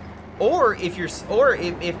be. Or if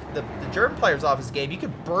the German player's off his game, you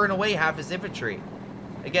could burn away half his infantry.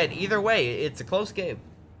 Again, either way, it's a close game.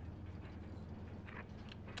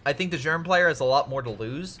 I think the German player has a lot more to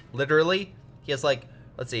lose. Literally, he has like,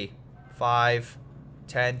 let's see, 5,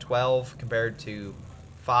 10, 12 compared to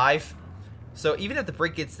 5. So even if the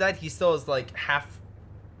Brit gets that, he still has like half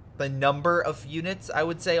the number of units, I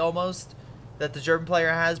would say, almost, that the German player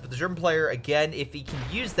has. But the German player, again, if he can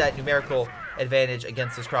use that numerical advantage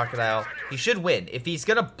against this crocodile, he should win. If he's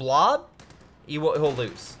gonna blob, he'll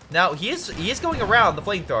lose. Now he is going around the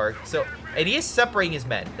flamethrower, so, and he is separating his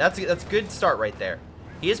men. That's a good start right there.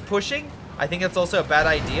 He is pushing. I think that's also a bad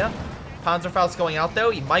idea. Panzerfaust's going out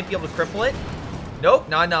though. He might be able to cripple it. Nope,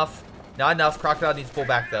 not enough. Not enough. Crocodile needs to pull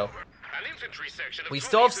back though. We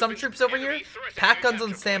still have some troops over here. Pack guns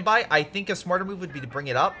on standby. I think a smarter move would be to bring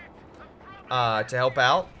it up. to help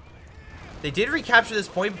out. They did recapture this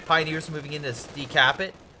point, but Pioneers are moving in to decap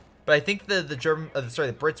it. But I think the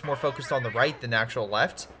Brits more focused on the right than actual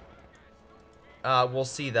left. We'll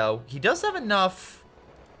see, though. He does have enough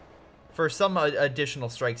for some additional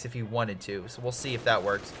strikes if he wanted to. So we'll see if that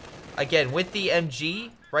works. Again, with the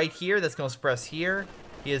MG right here, that's going to suppress here.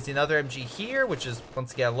 He has another MG here, which is,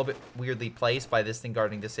 once again, a little bit weirdly placed by this thing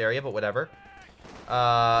guarding this area, but whatever.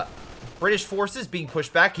 British forces being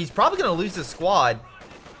pushed back. He's probably going to lose the squad.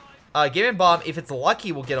 Game Bomb, if it's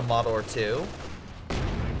lucky, we'll get a model or two.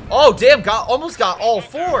 Oh, damn, almost got all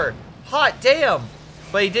four. Hot damn.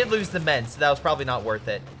 But he did lose the men, so that was probably not worth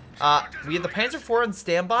it. We have the Panzer IV on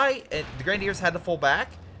standby, and the Grenadiers had to fall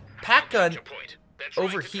back. Pack gun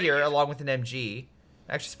over here, along with an MG.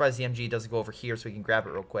 I'm actually surprised the MG doesn't go over here so we can grab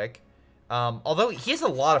it real quick. Although he has a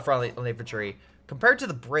lot of frontline infantry compared to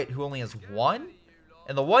the Brit, who only has one.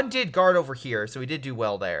 And the one did guard over here, so he did do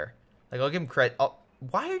well there. Like, I'll give him credit. Oh,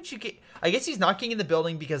 why aren't you get... I guess he's not getting in the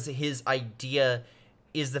building because his idea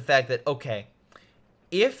is the fact that, okay,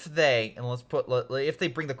 if they, and if they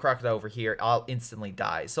bring the crocodile over here, I'll instantly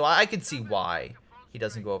die. So I can see why he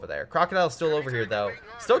doesn't go over there. Crocodile's still over here, though.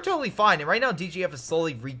 Still totally fine. And right now, DGF is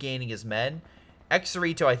slowly regaining his men.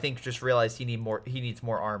 Xerito, I think, just realized he needs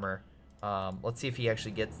more armor. Let's see if he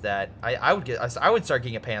actually gets that. I would start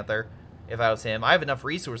getting a Panther if I was him. I have enough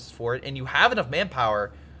resources for it, and you have enough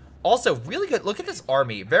manpower. Also, really good. Look at this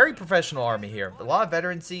army. Very professional army here. A lot of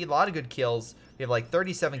veterancy, a lot of good kills. We have like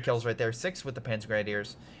 37 kills right there. 6 with the Panzer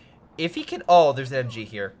Grenadiers. If he can... Oh, there's an MG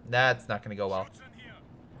here. That's not going to go well.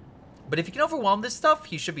 But if he can overwhelm this stuff,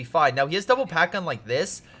 he should be fine. Now, he has double pack gun like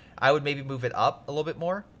this. I would maybe move it up a little bit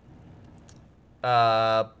more.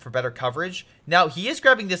 For better coverage. Now, he is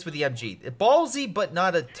grabbing this with the MG. Ballsy, but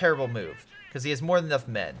not a terrible move. Because he has more than enough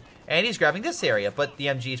men. And he's grabbing this area, but the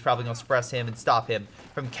MG is probably going to suppress him and stop him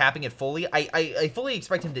from capping it fully. I fully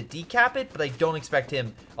expect him to decap it, but I don't expect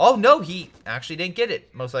him... Oh, no, he actually didn't get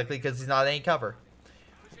it. Most likely because he's not in any cover.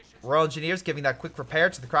 Royal Engineers giving that quick repair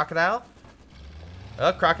to the Crocodile.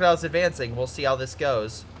 Crocodile's advancing. We'll see how this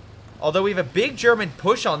goes. Although we have a big German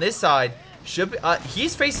push on this side.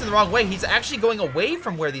 He's facing the wrong way. He's actually going away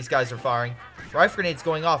from where these guys are firing. Rifle grenade's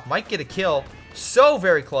going off. Might get a kill. So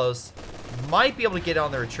very close. Might be able to get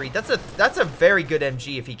on the retreat. That's a very good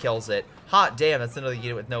MG if he kills it. Hot damn, that's another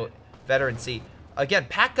unit with no veterancy. Again,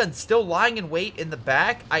 pack guns still lying in wait in the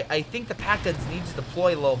back. I think the pack guns need to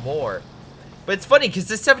deploy a little more. But it's funny because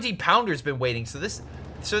this 17-pounder's been waiting. So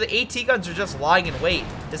the AT guns are just lying in wait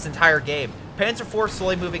this entire game. Panzer IV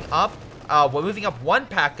slowly moving up. We're moving up one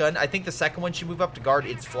pack gun. I think the second one should move up to guard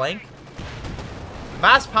its flank.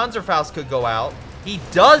 Mass Panzerfaust could go out. He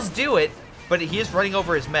does do it, but he is running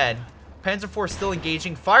over his men. Panzer IV still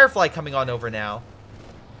engaging. Firefly coming on over now.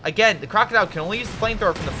 Again, the Crocodile can only use the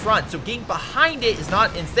flamethrower from the front, so getting behind it is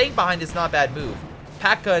not, and staying behind is not a bad move.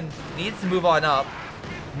 Pack gun needs to move on up.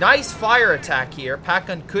 Nice fire attack here. Pack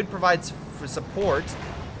gun could provide for support.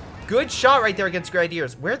 Good shot right there against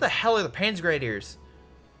Grenadiers. Where the hell are the Panzer Grenadiers?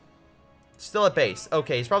 Still at base.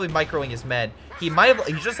 Okay, he's probably microing his men. He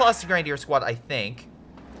just lost the Grenadier squad, I think.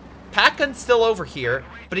 Pack gun's still over here,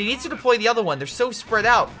 but he needs to deploy the other one. They're so spread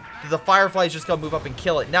out that the Firefly's just gonna move up and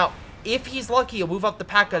kill it. Now, if he's lucky, he'll move up the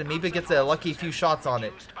pack gun and maybe gets a lucky few shots on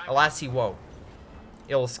it. Alas, he won't.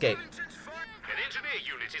 It'll escape.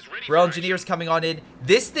 Royal Engineers coming on in.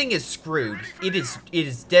 This thing is screwed. It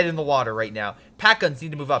is dead in the water right now. Pack guns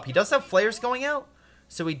need to move up. He does have flares going out,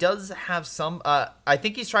 so he does have some. I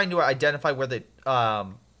think he's trying to identify where the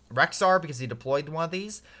wrecks are because he deployed one of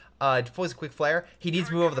these. Deploys a quick flare. He needs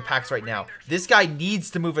to move over the packs right now. This guy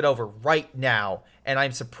needs to move it over right now. And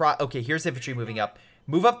I'm surprised. Okay, here's infantry moving up.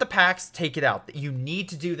 Move up the packs. Take it out. You need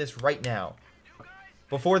to do this right now.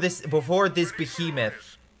 Before this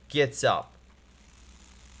behemoth gets up.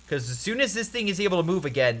 Because as soon as this thing is able to move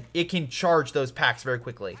again, it can charge those packs very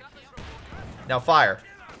quickly. Now fire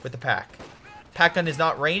with the pack. Pack gun is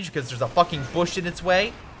not ranged because there's a fucking bush in its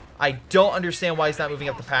way. I don't understand why he's not moving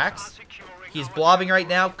up the packs. He's blobbing right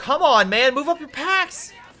now. Come on, man. Move up your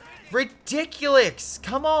packs. Ridiculous.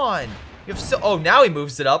 Come on. You have oh, now he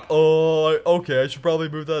moves it up. Oh, okay. I should probably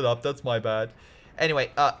move that up. That's my bad.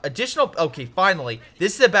 Anyway, additional... Okay, finally.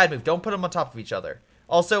 This is a bad move. Don't put them on top of each other.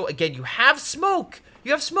 Also, again, you have smoke.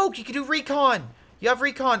 You have smoke. You can do recon. You have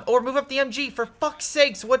recon. Or move up the MG. For fuck's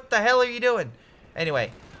sakes. What the hell are you doing?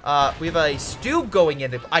 Anyway, we have a stew going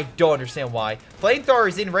in. I don't understand why. Flamethrower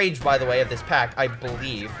is in range, by the way, of this pack, I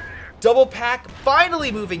believe. Double pack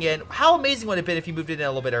finally moving in. How amazing would it have been if he moved it in a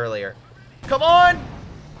little bit earlier? Come on.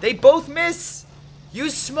 They both miss.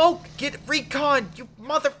 Use smoke. Get recon. You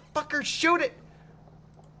motherfucker. Shoot it.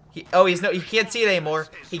 He can't see it anymore.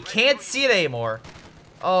 He can't see it anymore.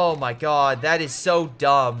 Oh my god, that is so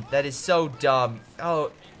dumb. That is so dumb.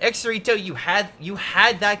 Oh, Xrito, you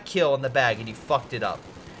had that kill in the bag and you fucked it up.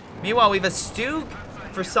 Meanwhile, we have a Stug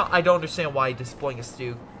for some. I don't understand why he's displaying a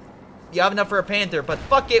Stug. You have enough for a Panther, but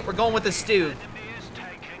fuck it, we're going with the Stug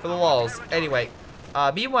for the lulz. Anyway,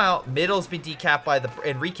 meanwhile, middle's been decapped by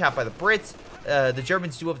and recapped by the Brits. The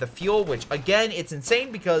Germans do have the fuel, which again, it's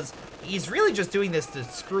insane because he's really just doing this to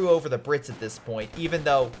screw over the Brits at this point, even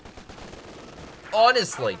though,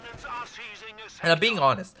 honestly, and I'm being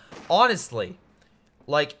honestly,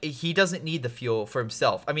 like, he doesn't need the fuel for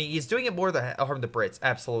himself. I mean, he's doing it more to harm the Brits,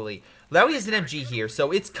 absolutely. Now he has an MG here,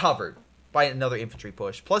 so it's covered by another infantry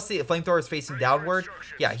push. Plus, the flamethrower is facing downward.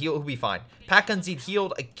 Yeah, he'll be fine. Pack guns need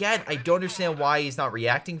healed. Again, I don't understand why he's not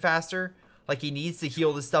reacting faster. Like, he needs to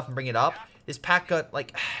heal this stuff and bring it up. This pack gun,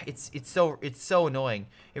 like, it's so annoying.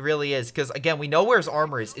 It really is. Because, again, we know where his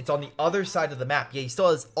armor is. It's on the other side of the map. Yeah, he still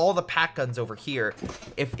has all the pack guns over here.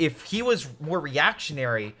 If he was more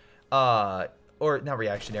reactionary, or not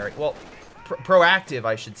reactionary, well, proactive,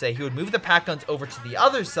 I should say, he would move the pack guns over to the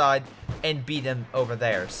other side and beat him over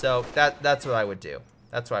there. So that's what I would do.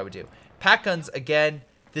 That's what I would do. Pack guns, again,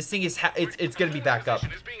 this thing is it's gonna be back up.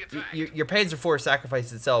 Your Panzer IV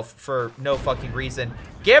sacrificed itself for no fucking reason.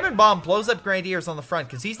 Gammon Bomb blows up Grenadiers on the front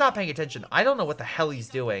because he's not paying attention. I don't know what the hell he's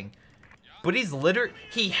doing, but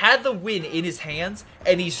he had the win in his hands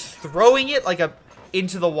and he's throwing it like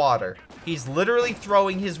into the water. He's literally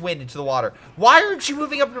throwing his win into the water. Why aren't you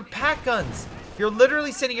moving up your pack guns? You're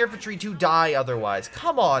literally sending your infantry to die otherwise.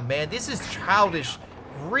 Come on, man. This is childish,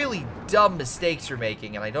 really dumb mistakes you're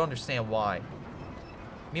making, and I don't understand why.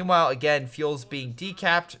 Meanwhile, again, fuel's being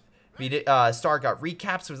decapped. Star got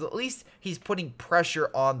recapped, so at least he's putting pressure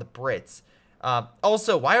on the Brits.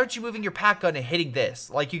 Also, why aren't you moving your pack gun and hitting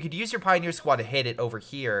this? Like, you could use your Pioneer Squad to hit it over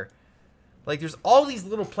here. Like, there's all these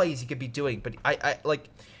little plays you could be doing, but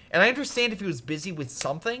and I understand if he was busy with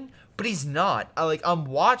something, but he's not. I'm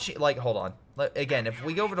watching, like, hold on. Again, if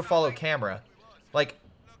we go over to follow camera, like,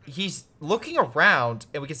 he's looking around,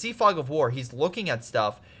 and we can see Fog of War. He's looking at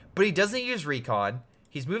stuff, but he doesn't use recon.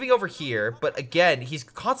 He's moving over here, but again, he's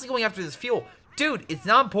constantly going after this fuel. Dude, it's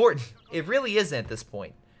not important. It really isn't at this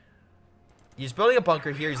point. He's building a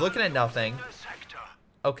bunker here. He's looking at nothing.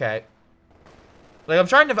 Okay. Like, I'm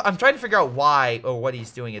trying to figure out why or what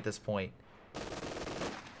he's doing at this point.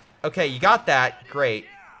 Okay, you got that. Great.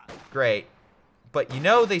 Great. But you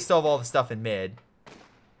know they still have all the stuff in mid.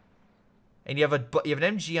 And you have an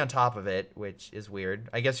MG on top of it, which is weird.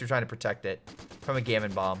 I guess you're trying to protect it from a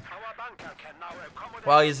Gammon Bomb.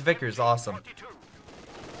 Wow, his Vickers, awesome.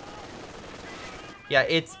 Yeah,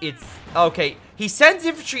 it's okay. He sends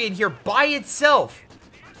infantry in here by itself.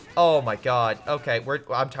 Oh my god. Okay,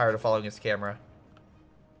 I'm tired of following his camera.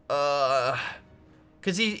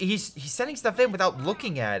 Because he's sending stuff in without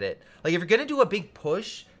looking at it. Like, if you're gonna do a big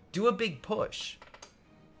push, do a big push.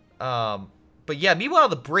 But yeah, meanwhile,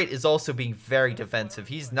 the Brit is also being very defensive.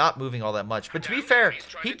 He's not moving all that much. But to be fair,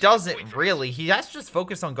 he doesn't really. He has to just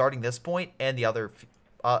focus on guarding this point and the other,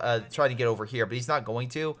 trying to get over here. But he's not going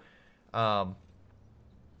to.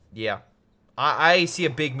 Yeah. I see a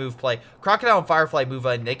big move play. Crocodile and Firefly move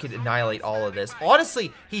and they could annihilate all of this.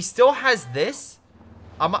 Honestly, he still has this.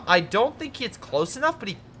 I don't think it's close enough,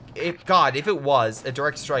 but God, if it was, a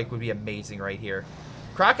direct strike would be amazing right here.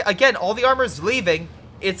 Again, all the armor's leaving.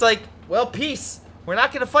 It's like, well, peace. We're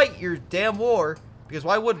not going to fight your damn war, because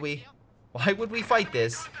why would we? Why would we fight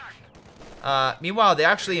this? Meanwhile, they're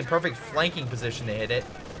actually in perfect flanking position to hit it.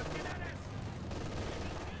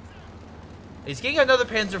 He's getting another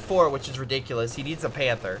Panzer IV, which is ridiculous. He needs a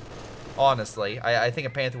Panther. Honestly, I think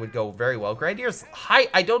a Panther would go very well. Grenadiers,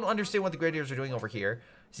 I don't understand what the Grenadiers are doing over here.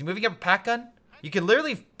 Is he moving up a pack gun? You can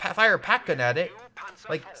literally fire a pack gun at it.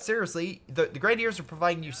 Like, seriously, the Grenadiers are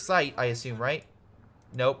providing you sight, I assume, right?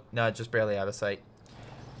 Nope, no, just barely out of sight.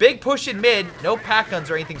 Big push in mid, no pack guns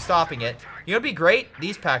or anything stopping it. You know what'd be great?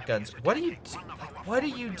 These pack guns. What are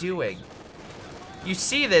you doing? You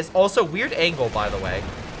see this? Also, weird angle, by the way.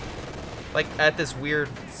 Like, at this weird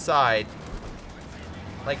side.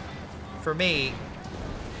 Like, for me,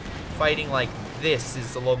 fighting like this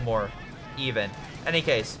is a little more even. Any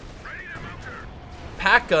case,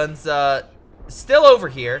 pack guns, still over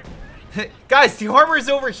here. Guys, the armor is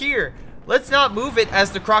over here. Let's not move it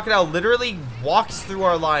as the Crocodile literally walks through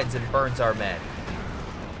our lines and burns our men.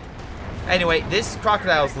 Anyway, this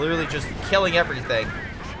Crocodile is literally just killing everything.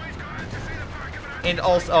 And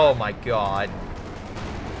also, oh my god.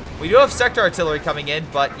 We do have sector artillery coming in,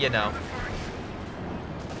 but, you know.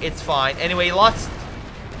 It's fine. Anyway, he lost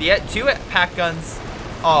the 2 pack guns.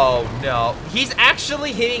 Oh, no. He's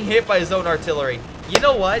actually getting hit by his own artillery. You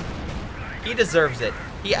know what? He deserves it.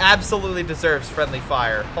 He absolutely deserves friendly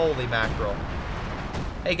fire. Holy mackerel.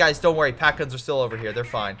 Hey, guys, don't worry. Pack guns are still over here. They're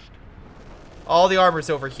fine. All the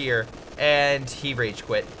armor's over here. And he rage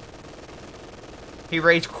quit. He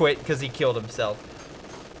rage quit because he killed himself.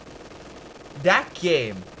 That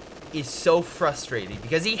game is so frustrating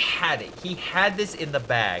because he had it. He had this in the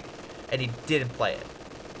bag. And he didn't play it.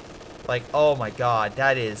 Like, oh my god,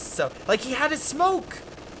 that is so... Like, he had a smoke!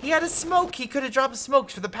 He had a smoke! He could have dropped a smoke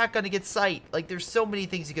for the pack gun to get sight. Like, there's so many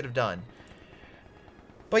things he could have done.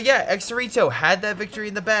 But yeah, Xrito had that victory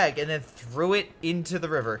in the bag and then threw it into the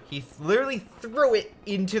river. He literally threw it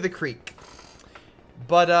into the creek.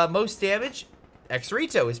 But most damage,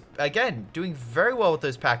 Xrito is, again, doing very well with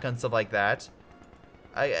those pack guns, stuff like that.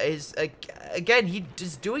 Again, he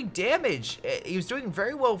is doing damage. He was doing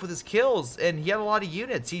very well with his kills, and he had a lot of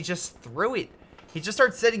units. He just threw it. He just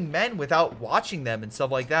started setting men without watching them and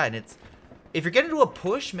stuff like that. And it's, if you're getting to a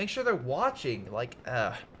push, make sure they're watching. Like,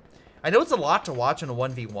 I know it's a lot to watch in a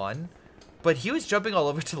 1v1, but he was jumping all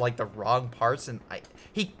over to like the wrong parts, and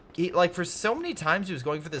he like for so many times he was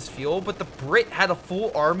going for this fuel, but the Brit had a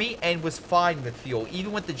full army and was fine with fuel,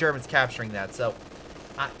 even with the Germans capturing that. So,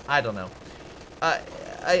 I don't know.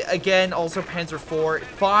 Again, also Panzer IV,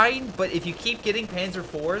 fine, but if you keep getting Panzer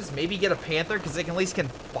IVs, maybe get a Panther, because they can at least can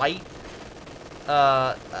fight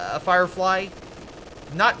a Firefly.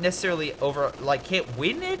 Not necessarily over, like, can't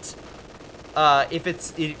win it,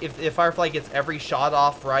 if Firefly gets every shot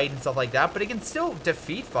off right and stuff like that, but it can still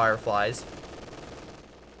defeat Fireflies.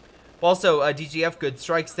 Also, DGF, good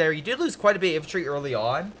strikes there. You did lose quite a bit of infantry early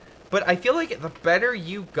on, but I feel like the better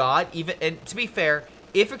you got, even, and to be fair,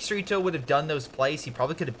 if Xrito would have done those plays, he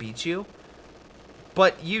probably could have beat you.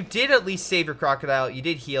 But you did at least save your Crocodile. You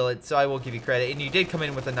did heal it, so I will give you credit. And you did come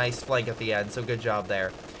in with a nice flank at the end, so good job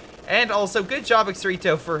there. And also, good job,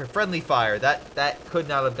 Xrito, for friendly fire. That could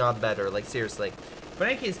not have gone better, like, seriously. But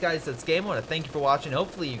in any case, guys, that's game. I want to thank you for watching.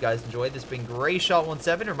 Hopefully, you guys enjoyed. This has been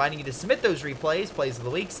Greyshot17, reminding you to submit those replays, plays of the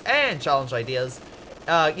weeks, and challenge ideas,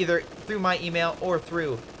 either through my email or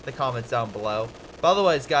through the comments down below. But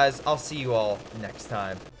otherwise, guys, I'll see you all next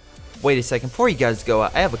time. Wait a second, before you guys go, I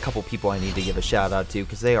have a couple people I need to give a shout out to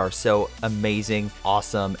because they are so amazing,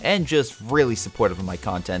 awesome, and just really supportive of my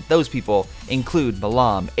content. Those people include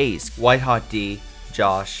Milam, Ace, WhiteHotD,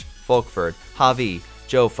 Josh, Folkvard, Javi,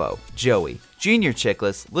 Jfoe, Joey,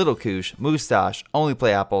 jrchicklis, Little Koosh, Mustaach,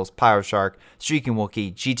 Onlyplayapples, Pyroshark,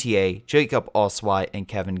 Streakingwookie, GTA, Jakub, Ocwieja, and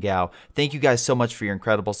Kevin Gao. Thank you guys so much for your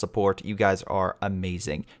incredible support. You guys are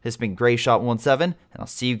amazing. This has been Greyshot17, and I'll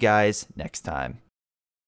see you guys next time.